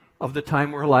of the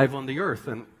time we're alive on the earth,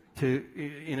 and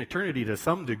in eternity to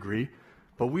some degree.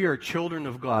 But we are children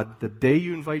of God. The day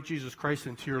you invite Jesus Christ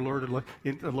into your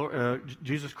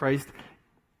Jesus Christ,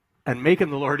 and make Him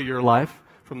the Lord of your life,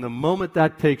 from the moment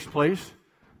that takes place,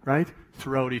 right,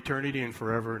 throughout eternity and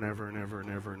forever and ever and ever and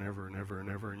ever and ever and ever and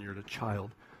ever, and you're the child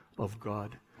of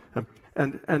God.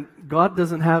 And God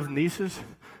doesn't have nieces.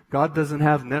 God doesn't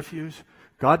have nephews.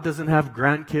 God doesn't have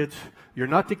grandkids. You're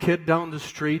not the kid down the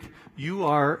street. You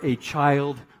are a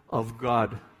child of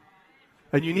God.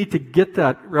 And you need to get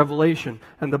that revelation.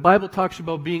 And the Bible talks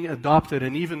about being adopted,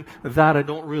 and even that I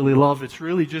don't really love. It's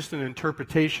really just an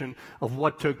interpretation of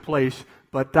what took place,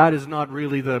 but that is not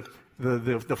really the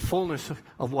fullness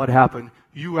of what happened.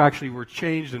 You actually were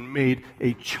changed and made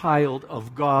a child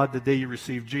of God the day you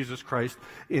received Jesus Christ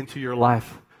into your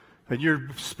life. and your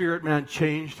spirit man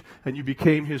changed, and you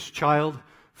became his child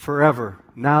forever,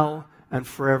 now and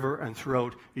forever and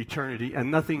throughout eternity. And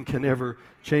nothing can ever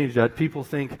change that. People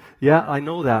think, yeah, I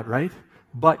know that, right?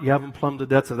 But you haven't plumbed the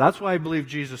depths of that. That's why I believe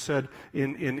Jesus said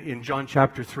in John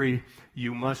chapter 3,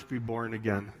 you must be born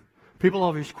again. People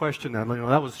always question that.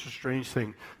 That was a strange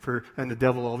thing. And the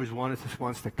devil always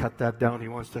wants to cut that down. He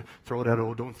wants to throw that,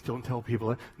 don't tell people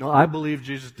that. No, I believe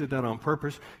Jesus did that on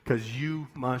purpose, because you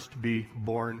must be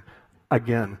born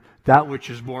again. That which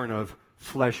is born of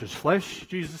flesh is flesh,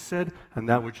 Jesus said, and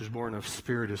that which is born of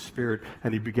spirit is spirit.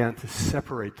 And he began to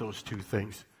separate those two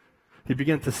things. He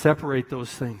began to separate those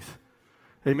things.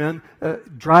 Amen?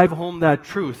 Drive home that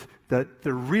truth that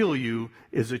the real you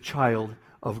is a child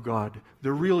of God.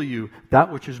 The real you,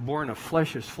 that which is born of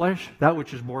flesh is flesh, that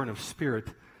which is born of spirit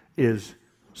is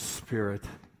spirit.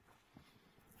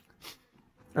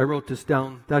 I wrote this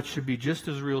down. That should be just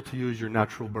as real to you as your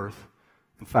natural birth.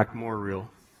 In fact, more real.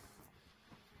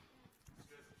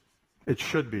 It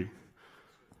should be.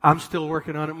 I'm still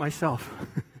working on it myself.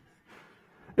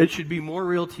 It should be more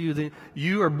real to you than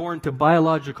you are born to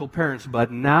biological parents,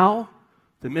 but now,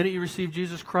 the minute you receive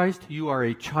Jesus Christ, you are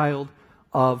a child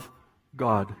of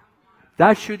God.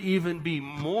 That should even be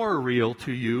more real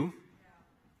to you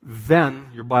than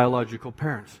your biological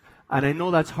parents. And I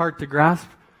know that's hard to grasp,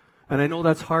 and I know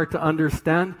that's hard to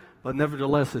understand, but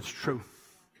nevertheless, it's true.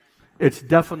 It's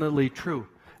definitely true.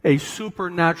 A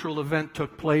supernatural event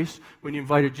took place when you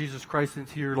invited Jesus Christ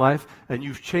into your life, and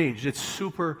you've changed. It's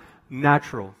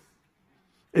supernatural.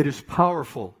 It is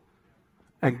powerful.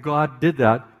 And God did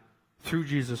that through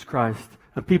Jesus Christ.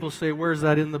 And people say, where's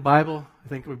that in the Bible? I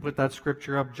think we put that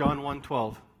scripture up, John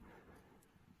 1:12.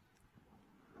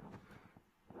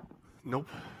 Nope.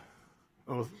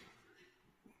 Oh.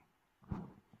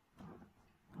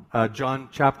 John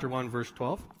chapter 1, verse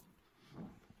 12.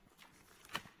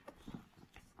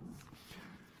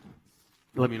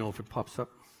 Let me know if it pops up.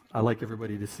 I like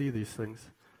everybody to see these things.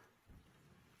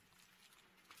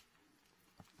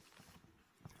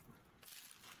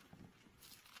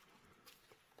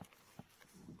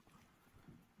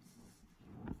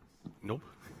 Nope.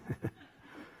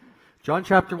 John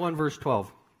chapter 1, verse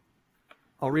 12.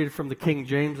 I'll read it from the King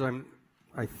James. I'm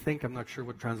not sure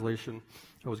what translation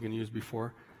I was going to use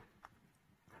before.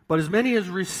 But as many as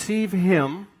receive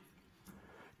him,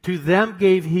 to them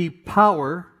gave he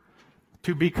power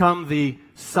to become the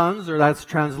sons, or that's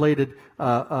translated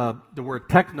the word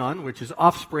teknon, which is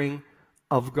offspring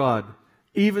of God,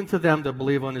 even to them that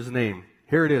believe on his name.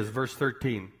 Here it is, verse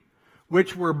 13.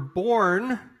 Which were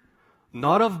born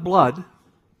not of blood,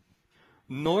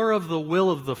 nor of the will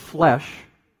of the flesh,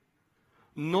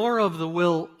 nor of the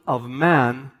will of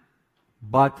man,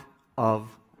 but of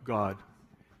God.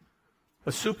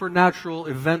 A supernatural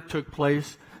event took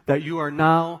place that you are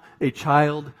now a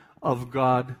child of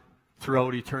God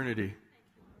throughout eternity.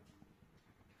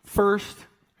 First,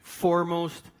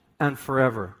 foremost, and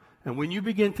forever. And when you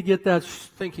begin to get that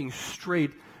thinking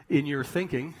straight in your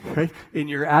thinking, right, in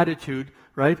your attitude,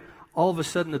 right, all of a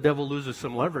sudden the devil loses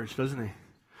some leverage, doesn't he?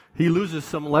 He loses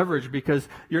some leverage because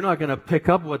you're not going to pick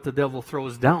up what the devil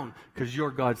throws down because you're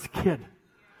God's kid.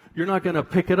 You're not going to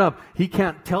pick it up. He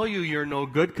can't tell you you're no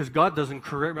good because God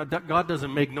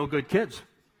doesn't make no good kids.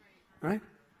 Right?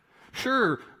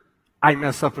 Sure, I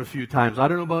mess up a few times. I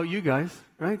don't know about you guys,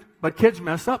 right? But kids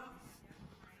mess up.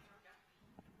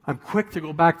 I'm quick to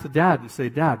go back to Dad and say,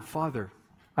 Dad, Father,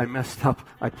 I messed up.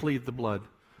 I plead the blood.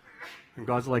 And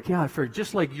God's like, yeah, I figured,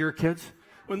 just like your kids,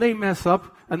 when they mess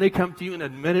up and they come to you and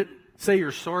admit it, say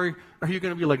you're sorry, are you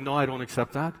going to be like, no, I don't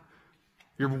accept that?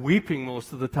 You're weeping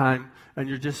most of the time, and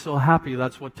you're just so happy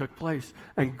that's what took place.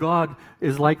 And God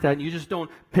is like that, and you just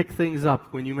don't pick things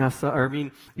up when you mess up.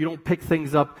 You don't pick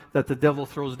things up that the devil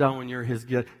throws down when you're his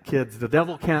kids. The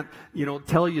devil can't,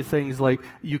 tell you things like,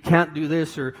 you can't do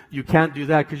this or you can't do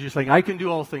that, because you're saying, I can do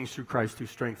all things through Christ who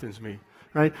strengthens me.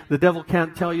 Right? The devil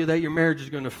can't tell you that your marriage is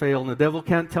going to fail, and the devil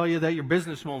can't tell you that your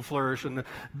business won't flourish, and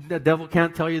the devil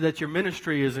can't tell you that your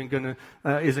ministry isn't going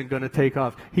to take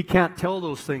off. He can't tell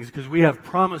those things because we have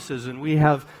promises, and we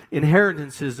have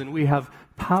inheritances, and we have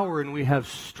power, and we have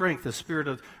strength. The Spirit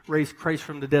of raised Christ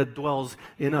from the dead dwells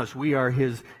in us. We are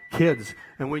His kids,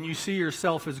 and when you see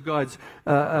yourself as God's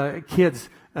kids,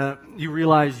 you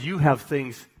realize you have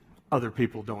things other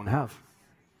people don't have.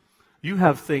 You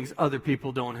have things other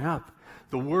people don't have.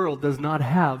 The world does not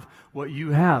have what you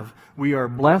have. We are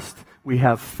blessed. We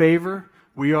have favor.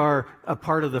 We are a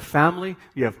part of the family.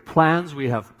 We have plans. We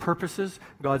have purposes.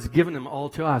 God's given them all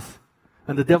to us.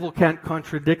 And the devil can't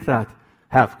contradict that.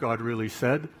 Hath God really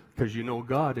said? Because you know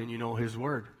God and you know His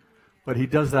Word. But he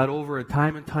does that over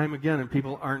time and time again, and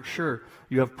people aren't sure.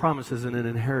 You have promises and an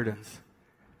inheritance.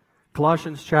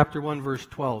 Colossians chapter 1, verse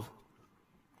 12.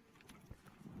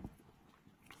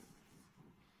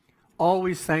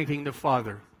 Always thanking the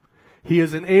Father. He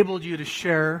has enabled you to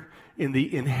share in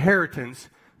the inheritance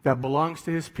that belongs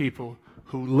to his people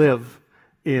who live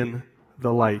in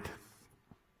the light.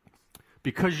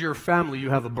 Because you're family,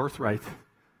 you have a birthright.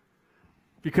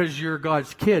 Because you're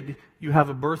God's kid, you have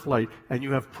a birthright and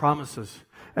you have promises.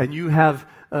 And you have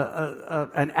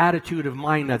an attitude of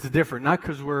mind that's different. Not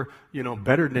because we're,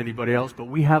 better than anybody else, but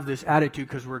we have this attitude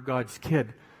because we're God's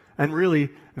kid. And really,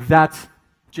 that's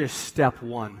just step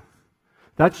one.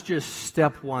 That's just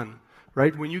step one,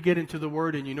 right? When you get into the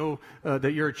Word and you know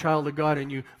that you're a child of God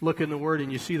and you look in the Word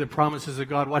and you see the promises of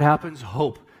God, what happens?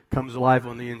 Hope comes alive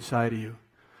on the inside of you.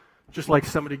 Just like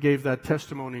somebody gave that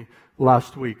testimony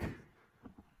last week.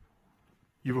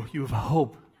 You have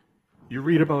hope. You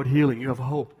read about healing, you have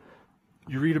hope.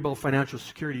 You read about financial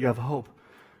security, you have hope.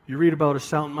 You read about a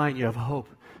sound mind, you have hope.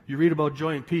 You read about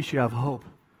joy and peace, you have hope.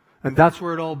 And that's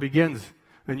where it all begins.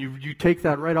 And you take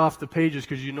that right off the pages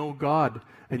because you know God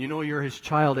and you know you're his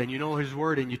child and you know his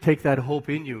word and you take that hope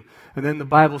in you. And then the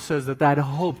Bible says that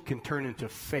hope can turn into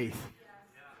faith.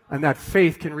 And that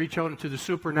faith can reach out into the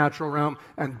supernatural realm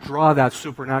and draw that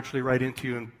supernaturally right into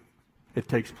you, and it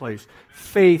takes place.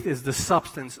 Faith is the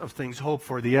substance of things hoped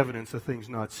for, the evidence of things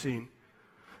not seen.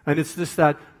 And it's just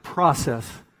that process,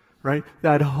 right?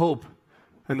 That hope.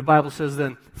 And the Bible says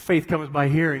then, faith comes by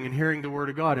hearing, and hearing the Word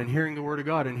of God, and hearing the Word of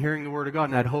God, and hearing the Word of God.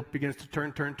 And that hope begins to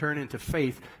turn into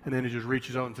faith, and then it just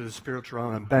reaches out into the spiritual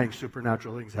realm, and bang,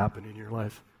 supernatural things happen in your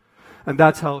life. And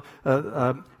that's how,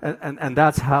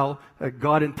 that's how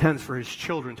God intends for his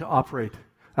children to operate.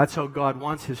 That's how God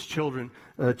wants his children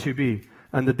to be.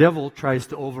 And the devil tries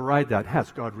to override that.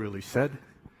 Has God really said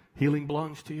healing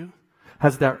belongs to you?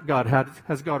 Has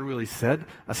God really said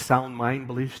a sound mind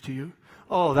belongs to you?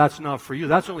 Oh, that's not for you.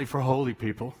 That's only for holy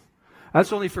people.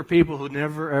 That's only for people who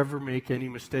never, ever make any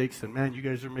mistakes. And man, you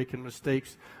guys are making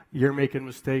mistakes. You're making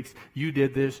mistakes. You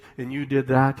did this and you did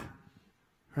that.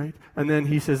 Right? And then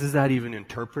he says, is that even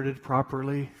interpreted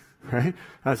properly? Right?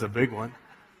 That's a big one.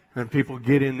 And people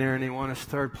get in there and they want to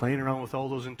start playing around with all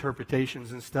those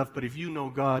interpretations and stuff. But if you know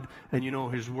God and you know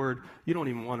his word, you don't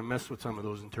even want to mess with some of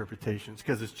those interpretations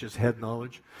because it's just head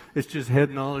knowledge. It's just head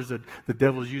knowledge that the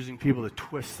devil's using people to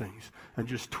twist things and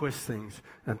just twist things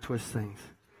and twist things.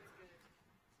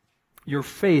 Your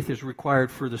faith is required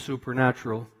for the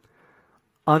supernatural.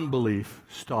 Unbelief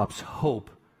stops hope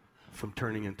from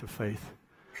turning into faith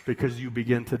because you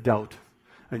begin to doubt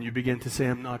and you begin to say,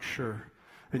 I'm not sure.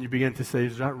 And you begin to say,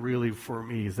 is that really for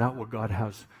me? Is that what God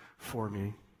has for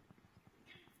me?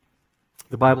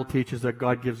 The Bible teaches that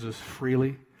God gives us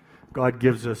freely, God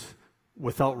gives us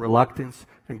without reluctance,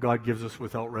 and God gives us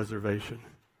without reservation.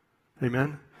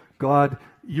 Amen? God,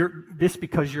 this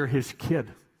because you're his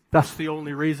kid. That's the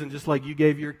only reason, just like you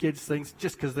gave your kids things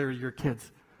just because they're your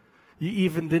kids. You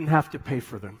even didn't have to pay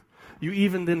for them. You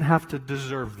even didn't have to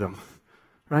deserve them.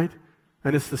 Right?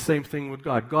 And it's the same thing with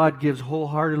God. God gives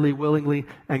wholeheartedly, willingly,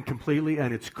 and completely,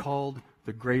 and it's called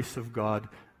the grace of God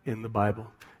in the Bible.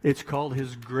 It's called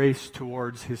his grace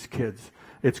towards his kids.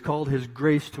 It's called his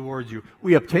grace towards you.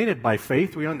 We obtain it by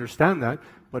faith, we understand that,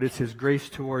 but it's his grace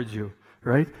towards you,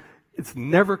 right? It's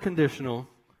never conditional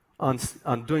on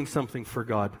doing something for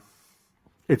God.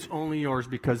 It's only yours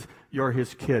because you're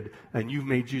his kid and you've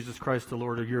made Jesus Christ the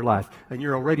Lord of your life. And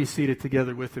you're already seated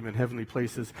together with him in heavenly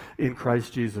places in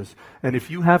Christ Jesus. And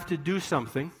if you have to do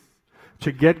something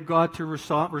to get God to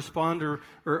respond or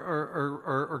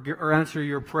answer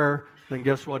your prayer, then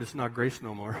guess what? It's not grace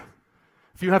no more.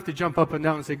 If you have to jump up and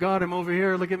down and say, God, I'm over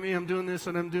here, look at me, I'm doing this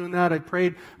and I'm doing that. I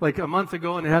prayed like a month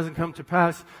ago and it hasn't come to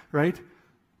pass, right?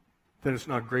 Then it's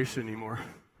not grace anymore.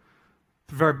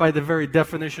 By the very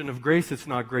definition of grace, it's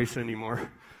not grace anymore.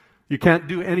 You can't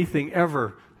do anything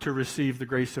ever to receive the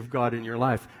grace of God in your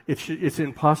life. It's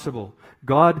impossible.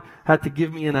 God had to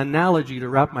give me an analogy to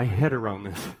wrap my head around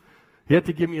this. He had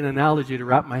to give me an analogy to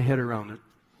wrap my head around it.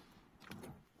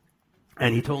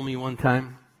 And he told me one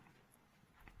time,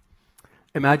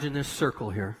 imagine this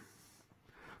circle here.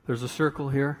 There's a circle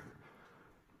here.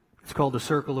 It's called the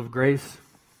circle of grace.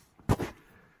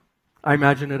 I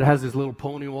imagine it has this little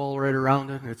pony wall right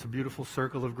around it, and it's a beautiful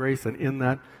circle of grace, and in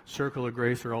that circle of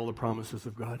grace are all the promises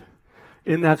of God.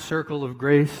 In that circle of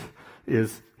grace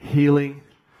is healing,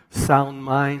 sound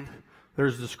mind.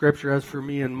 There's the scripture, as for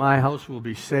me and my house will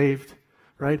be saved,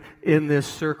 right? In this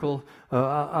circle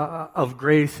of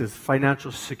grace is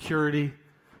financial security,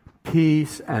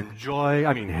 peace and joy.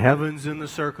 I mean, heaven's in the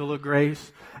circle of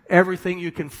grace. Everything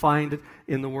you can find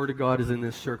in the Word of God is in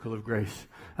this circle of grace.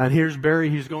 And here's Barry.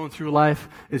 He's going through life.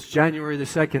 It's January the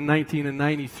 2nd,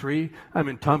 1993. I'm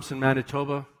in Thompson,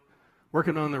 Manitoba,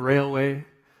 working on the railway.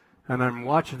 And I'm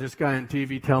watching this guy on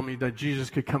TV tell me that Jesus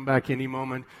could come back any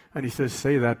moment. And he says,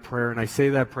 say that prayer. And I say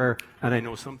that prayer, and I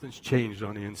know something's changed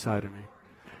on the inside of me.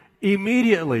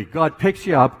 Immediately, God picks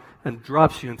you up and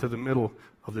drops you into the middle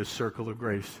of this circle of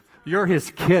grace. You're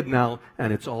His kid now,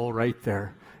 and it's all right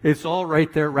there. It's all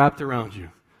right there wrapped around you.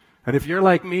 And if you're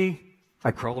like me, I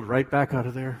crawled right back out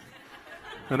of there.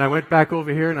 And I went back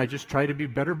over here, and I just tried to be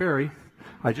better Barry.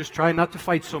 I just try not to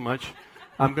fight so much.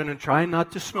 I'm going to try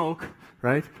not to smoke,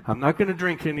 right? I'm not going to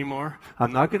drink anymore.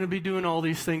 I'm not going to be doing all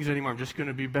these things anymore. I'm just going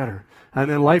to be better. And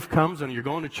then life comes, and you're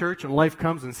going to church, and life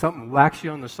comes, and something whacks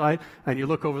you on the side, and you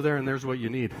look over there, and there's what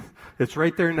you need. It's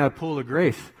right there in that pool of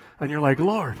grace. And you're like,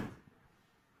 Lord,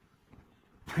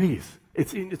 please.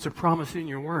 It's a promise in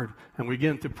your word. And we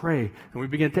begin to pray, and we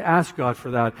begin to ask God for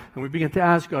that. And we begin to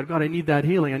ask God, I need that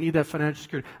healing. I need that financial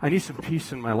security. I need some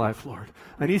peace in my life, Lord.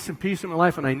 I need some peace in my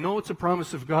life, and I know it's a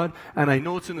promise of God, and I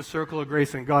know it's in the circle of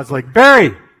grace. And God's like,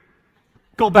 Barry,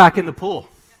 go back in the pool.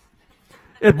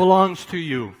 It belongs to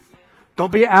you.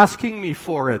 Don't be asking me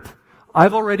for it.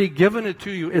 I've already given it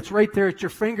to you. It's right there at your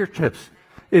fingertips.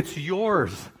 It's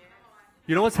yours.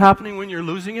 You know what's happening when you're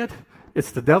losing it?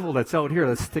 It's the devil that's out here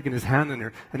that's sticking his hand in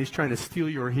there, and he's trying to steal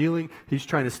your healing. He's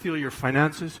trying to steal your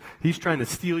finances. He's trying to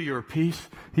steal your peace.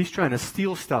 He's trying to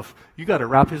steal stuff. You got to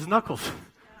wrap his knuckles.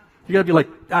 You got to be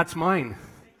like, that's mine.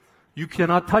 You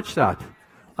cannot touch that.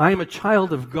 I am a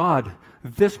child of God.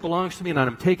 This belongs to me, and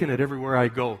I'm taking it everywhere I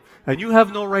go. And you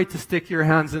have no right to stick your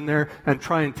hands in there and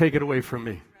try and take it away from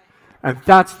me. And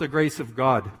that's the grace of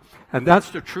God. And that's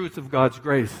the truth of God's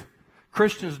grace.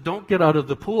 Christians don't get out of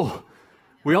the pool.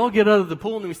 We all get out of the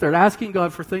pool and we start asking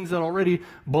God for things that already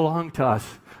belong to us.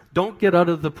 Don't get out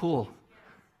of the pool.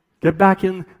 Get back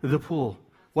in the pool.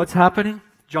 What's happening?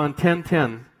 John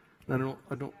 10:10. I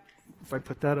don't. If I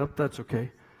put that up, that's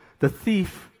okay. The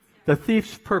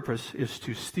thief's purpose is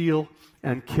to steal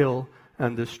and kill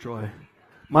and destroy.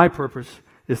 My purpose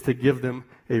is to give them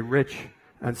a rich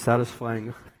and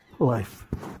satisfying life.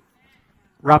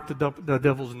 Wrap the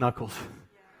devil's knuckles.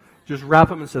 Just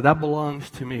wrap him and say, that belongs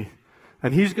to me.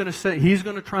 And he's going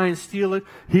to try and steal it.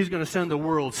 He's going to send the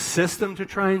world system to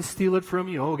try and steal it from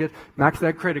you. Max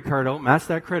that credit card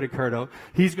out.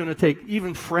 He's going to take,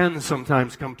 even friends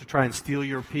sometimes come to try and steal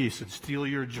your peace and steal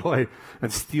your joy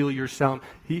and steal your sound.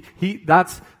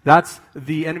 That's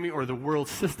the enemy or the world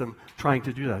system trying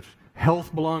to do that.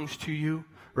 Health belongs to you,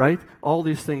 right? All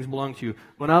these things belong to you.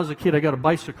 When I was a kid, I got a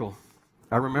bicycle.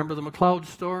 I remember the McLeod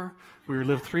store. We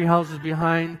lived 3 houses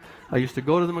behind. I used to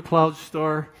go to the McLeod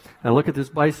store and look at this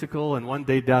bicycle, and one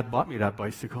day Dad bought me that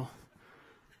bicycle.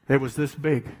 It was this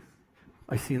big.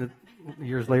 I seen it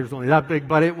years later. It was only that big,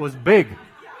 but it was big.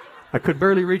 I could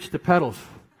barely reach the pedals.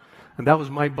 And that was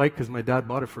my bike because my dad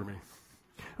bought it for me.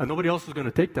 And nobody else was going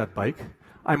to take that bike.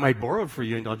 I might borrow it for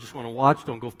you, and I'll just want to watch.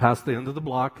 Don't go past the end of the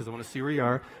block because I want to see where you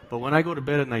are. But when I go to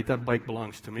bed at night, that bike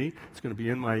belongs to me. It's going to be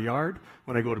in my yard.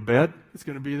 When I go to bed, it's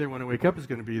going to be there. When I wake up, it's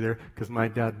going to be there because my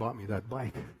dad bought me that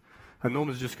bike. And no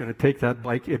one's just going to take that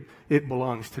bike. It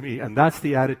belongs to me. And that's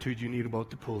the attitude you need about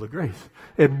the pool of grace.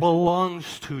 It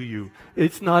belongs to you.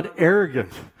 It's not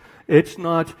arrogant. It's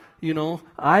not,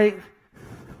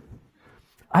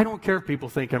 I don't care if people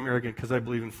think I'm arrogant because I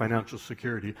believe in financial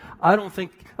security. I don't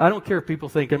care if people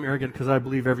think I'm arrogant because I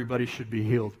believe everybody should be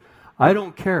healed. I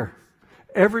don't care.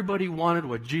 Everybody wanted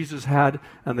what Jesus had,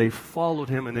 and they followed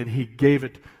him, and then he gave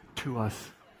it to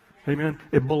us. Amen?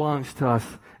 It belongs to us.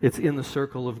 It's in the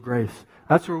circle of grace.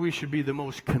 That's where we should be the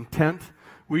most content.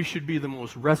 We should be the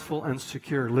most restful and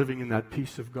secure, living in that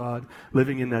peace of God,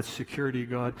 living in that security of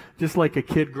God. Just like a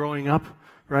kid growing up,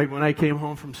 right? When I came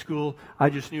home from school, I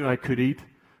just knew I could eat.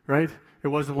 Right? It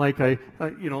wasn't like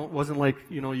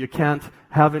you can't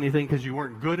have anything because you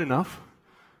weren't good enough,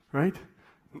 right?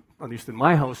 At least in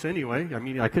my house anyway. I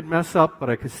mean, I could mess up, but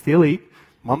I could still eat.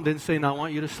 Mom didn't say, "Now I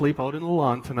want you to sleep out in the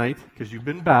lawn tonight because you've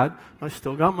been bad." I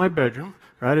still got my bedroom,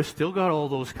 right? I still got all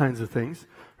those kinds of things,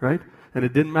 right? And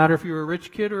it didn't matter if you were a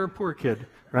rich kid or a poor kid,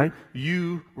 right?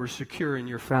 You were secure in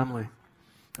your family.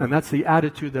 And that's the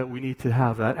attitude that we need to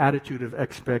have, that attitude of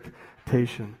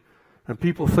expectation. And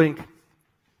people think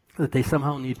that they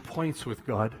somehow need points with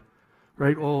God,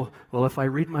 right? Oh, well, if I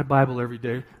read my Bible every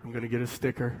day, I'm going to get a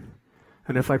sticker.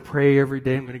 And if I pray every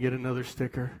day, I'm going to get another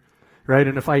sticker, right?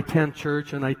 And if I attend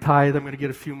church and I tithe, I'm going to get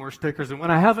a few more stickers. And when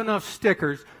I have enough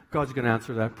stickers, God's going to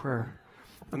answer that prayer.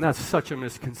 And that's such a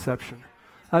misconception.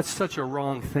 That's such a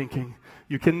wrong thinking.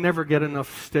 You can never get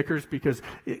enough stickers, because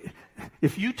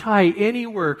if you tie any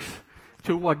works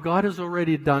to what God has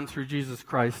already done through Jesus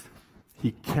Christ,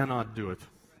 He cannot do it.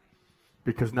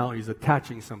 Because now He's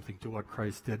attaching something to what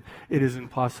Christ did. It is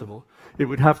impossible. It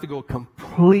would have to go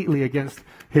completely against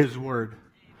His Word.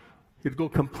 It would go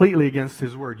completely against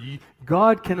His Word.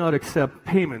 God cannot accept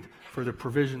payment for the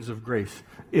provisions of grace.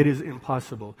 It is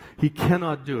impossible. He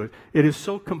cannot do it. It is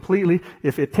so completely,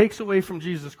 if it takes away from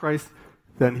Jesus Christ,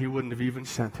 then He wouldn't have even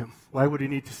sent Him. Why would He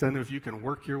need to send Him if you can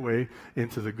work your way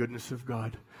into the goodness of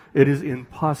God? It is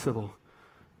impossible.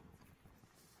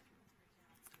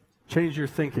 Change your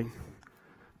thinking,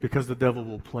 because the devil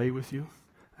will play with you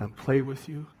and play with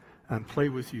you and play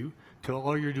with you till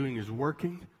all you're doing is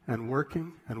working and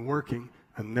working and working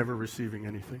and never receiving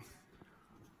anything.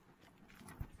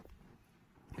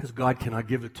 Because God cannot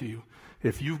give it to you.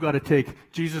 If you've got to take,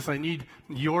 Jesus, I need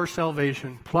your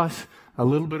salvation plus a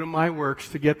little bit of my works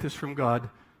to get this from God,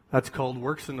 that's called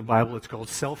works in the Bible. It's called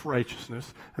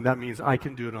self-righteousness, and that means I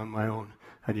can do it on my own.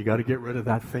 And you got to get rid of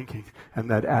that thinking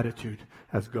and that attitude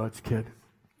as God's kid.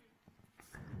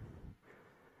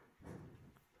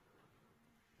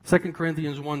 2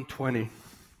 Corinthians 1:20.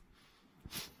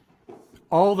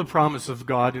 All the promises of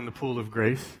God in the pool of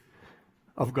grace,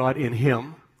 of God in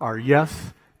Him, are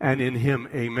yes, and in Him,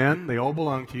 amen. They all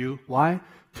belong to you. Why?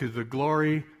 To the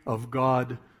glory of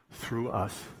God through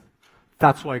us.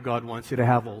 That's why God wants you to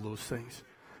have all those things.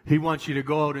 He wants you to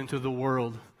go out into the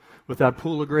world with that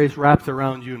pool of grace wrapped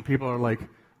around you, and people are like,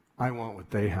 I want what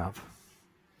they have.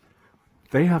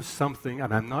 They have something,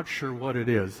 and I'm not sure what it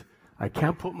is. I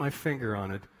can't put my finger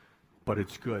on it, but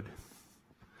it's good.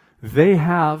 They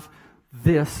have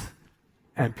this,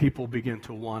 and people begin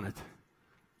to want it.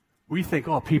 We think,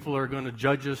 oh, people are going to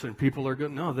judge us, and people are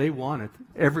going to... No, they want it.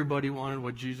 Everybody wanted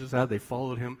what Jesus had. They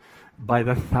followed Him by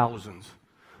the thousands.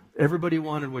 Everybody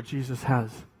wanted what Jesus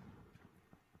has.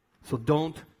 So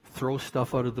don't throw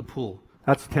stuff out of the pool.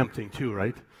 That's tempting too,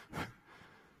 right?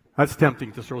 That's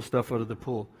tempting to throw stuff out of the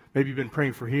pool. Maybe you've been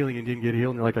praying for healing and didn't get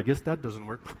healed, and you're like, I guess that doesn't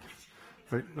work.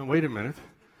 Right? No, wait a minute.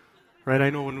 Right? I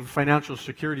know when financial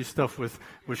security stuff with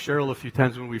Cheryl a few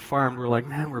times when we farmed, we're like,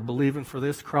 man, we're believing for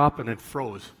this crop, and it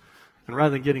froze. And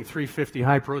rather than getting 350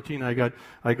 high protein, I got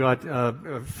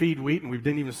feed wheat, and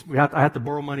I had to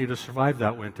borrow money to survive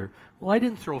that winter. Well, I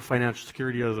didn't throw financial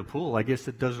security out of the pool. I guess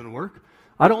it doesn't work.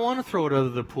 I don't want to throw it out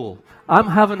of the pool. I'm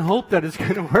having hope that it's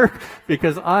going to work,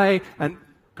 because and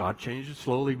God changed it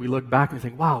slowly. We look back and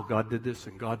think, wow, God did this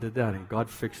and God did that and God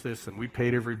fixed this and we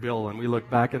paid every bill, and we look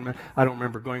back and I don't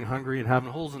remember going hungry and having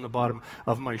holes in the bottom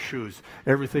of my shoes.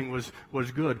 Everything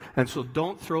was good. And so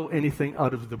don't throw anything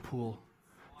out of the pool.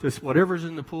 Just whatever's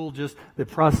in the pool, just the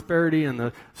prosperity and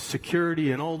the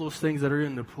security and all those things that are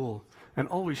in the pool. And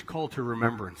always call to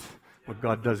remembrance when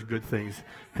God does good things,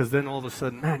 because then all of a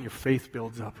sudden, man, your faith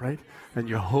builds up, right? And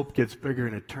your hope gets bigger,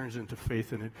 and it turns into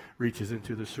faith, and it reaches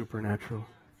into the supernatural.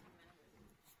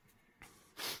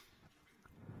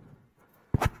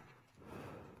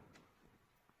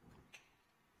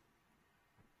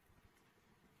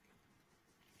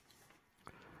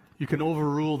 You can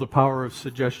overrule the power of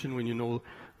suggestion when you know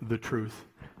the truth,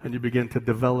 and you begin to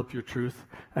develop your truth,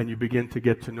 and you begin to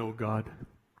get to know God.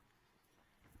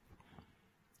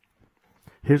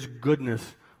 His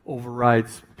goodness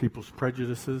overrides people's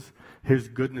prejudices. His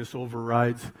goodness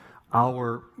overrides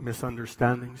our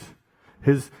misunderstandings.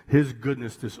 His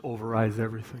goodness just overrides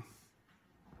everything.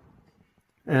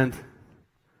 And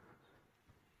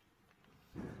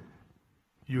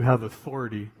you have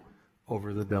authority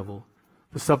over the devil.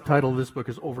 The subtitle of this book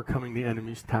is Overcoming the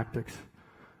Enemy's Tactics.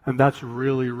 And that's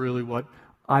really, really what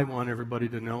I want everybody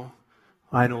to know.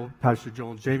 I know Pastor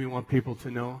Joel and Jamie want people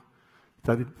to know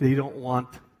that they don't want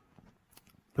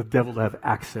the devil to have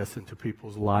access into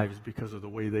people's lives because of the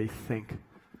way they think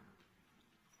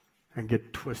and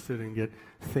get twisted and get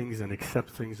things and accept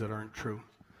things that aren't true.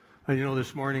 And you know,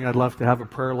 this morning I'd love to have a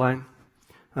prayer line.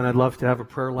 And I'd love to have a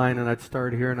prayer line, and I'd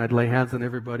start here, and I'd lay hands on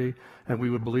everybody, and we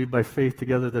would believe by faith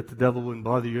together that the devil wouldn't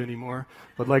bother you anymore.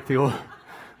 But like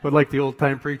the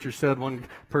old-time preacher said, one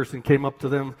person came up to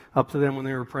them when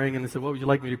they were praying, and they said, what would you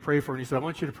like me to pray for? And he said, I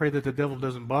want you to pray that the devil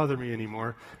doesn't bother me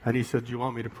anymore. And he said, do you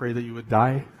want me to pray that you would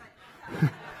die?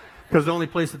 Because the only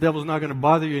place the devil's not going to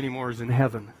bother you anymore is in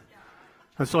heaven.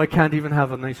 And so I can't even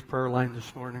have a nice prayer line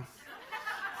this morning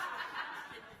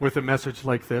with a message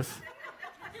like this.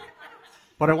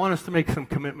 But I want us to make some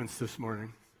commitments this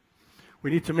morning. We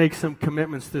need to make some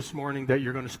commitments this morning that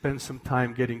you're going to spend some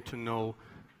time getting to know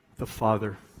the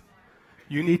Father.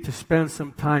 You need to spend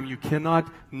some time. You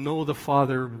cannot know the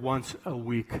Father once a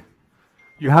week.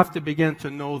 You have to begin to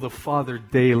know the Father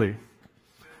daily.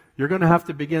 You're going to have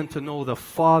to begin to know the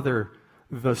Father,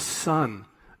 the Son,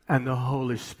 and the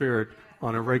Holy Spirit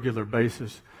on a regular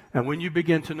basis. And when you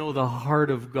begin to know the heart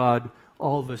of God,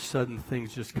 all of a sudden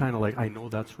things just kind of like, I know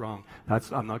that's wrong.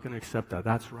 I'm not going to accept that.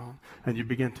 That's wrong. And you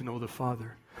begin to know the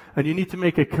Father. And you need to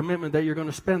make a commitment that you're going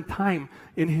to spend time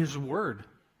in His Word.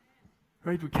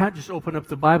 Right? We can't just open up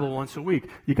the Bible once a week.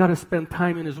 You got to spend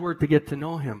time in His Word to get to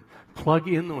know Him. Plug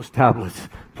in those tablets.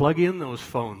 Plug in those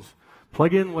phones.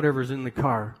 Plug in whatever's in the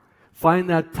car. Find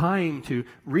that time to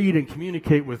read and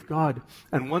communicate with God.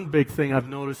 And one big thing I've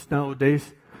noticed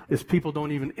nowadays is people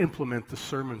don't even implement the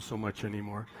sermon so much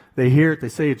anymore. They hear it, they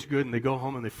say it's good, and they go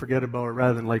home and they forget about it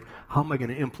rather than like, how am I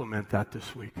going to implement that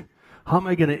this week? How am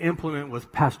I going to implement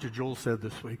what Pastor Joel said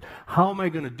this week? How am I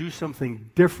going to do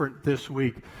something different this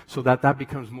week so that that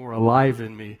becomes more alive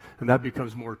in me, and that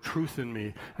becomes more truth in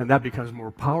me, and that becomes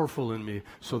more powerful in me,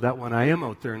 so that when I am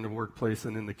out there in the workplace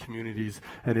and in the communities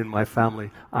and in my family,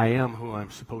 I am who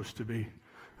I'm supposed to be.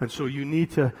 And so you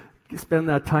need to spend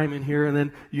that time in here, and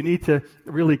then you need to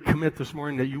really commit this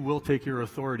morning that you will take your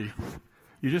authority.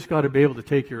 You just got to be able to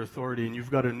take your authority, and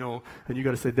you've got to know, and you've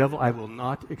got to say, devil, I will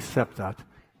not accept that.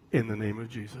 In the name of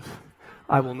Jesus.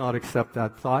 I will not accept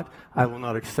that thought. I will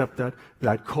not accept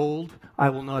that cold. I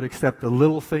will not accept the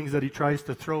little things that he tries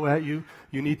to throw at you.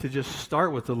 You need to just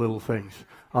start with the little things.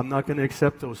 I'm not going to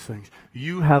accept those things.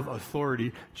 You have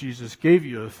authority. Jesus gave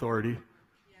you authority.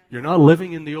 You're not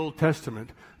living in the Old Testament.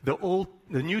 The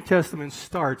New Testament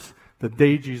starts the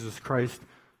day Jesus Christ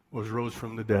was rose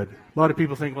from the dead. A lot of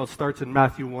people think, well, it starts in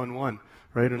Matthew 1:1.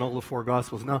 Right, in all the four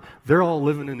Gospels. Now, they're all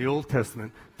living in the Old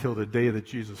Testament till the day that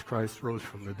Jesus Christ rose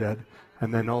from the dead.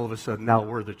 And then all of a sudden, now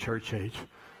we're the church age.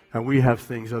 And we have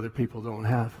things other people don't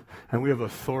have. And we have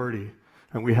authority.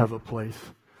 And we have a place.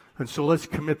 And so let's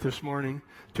commit this morning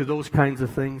to those kinds of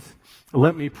things.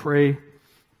 Let me pray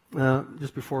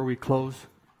just before we close.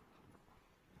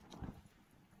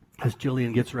 As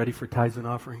Jillian gets ready for tithes and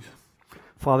offerings.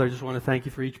 Father, I just want to thank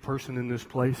you for each person in this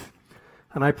place.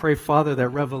 And I pray, Father, that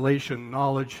revelation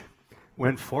knowledge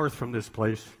went forth from this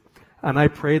place. And I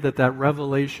pray that that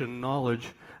revelation knowledge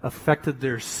affected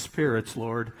their spirits,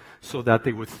 Lord, so that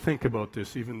they would think about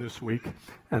this even this week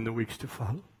and the weeks to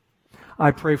follow.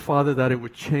 I pray, Father, that it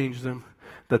would change them,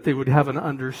 that they would have an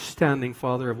understanding,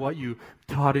 Father, of what you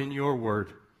taught in your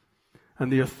word and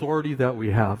the authority that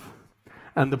we have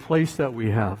and the place that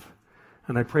we have.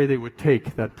 And I pray they would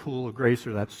take that pool of grace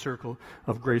or that circle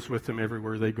of grace with them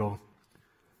everywhere they go.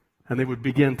 And they would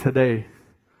begin today,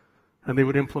 and they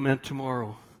would implement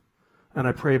tomorrow. And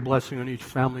I pray a blessing on each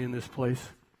family in this place.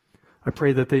 I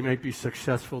pray that they may be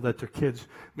successful, that their kids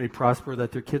may prosper,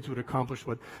 that their kids would accomplish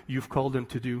what you've called them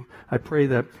to do. I pray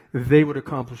that they would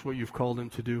accomplish what you've called them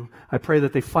to do. I pray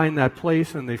that they find that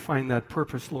place and they find that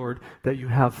purpose, Lord, that you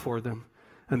have for them,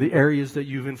 and the areas that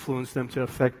you've influenced them to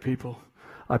affect people.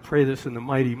 I pray this in the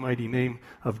mighty, mighty name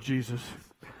of Jesus.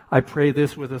 I pray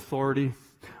this with authority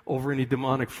over any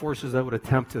demonic forces that would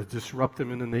attempt to disrupt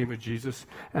them in the name of Jesus,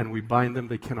 and we bind them.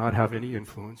 They cannot have any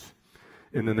influence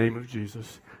in the name of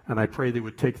Jesus. And I pray they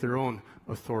would take their own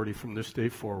authority from this day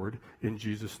forward. In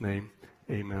Jesus' name,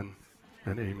 amen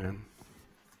and amen.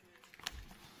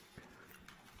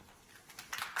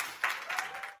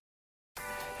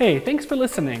 Hey, thanks for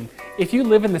listening. If you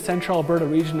live in the Central Alberta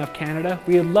region of Canada,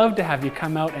 we would love to have you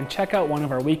come out and check out one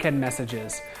of our weekend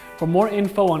messages. For more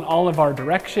info on all of our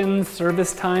directions,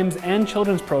 service times, and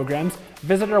children's programs,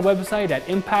 visit our website at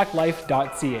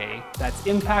impactlife.ca. That's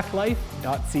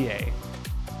impactlife.ca.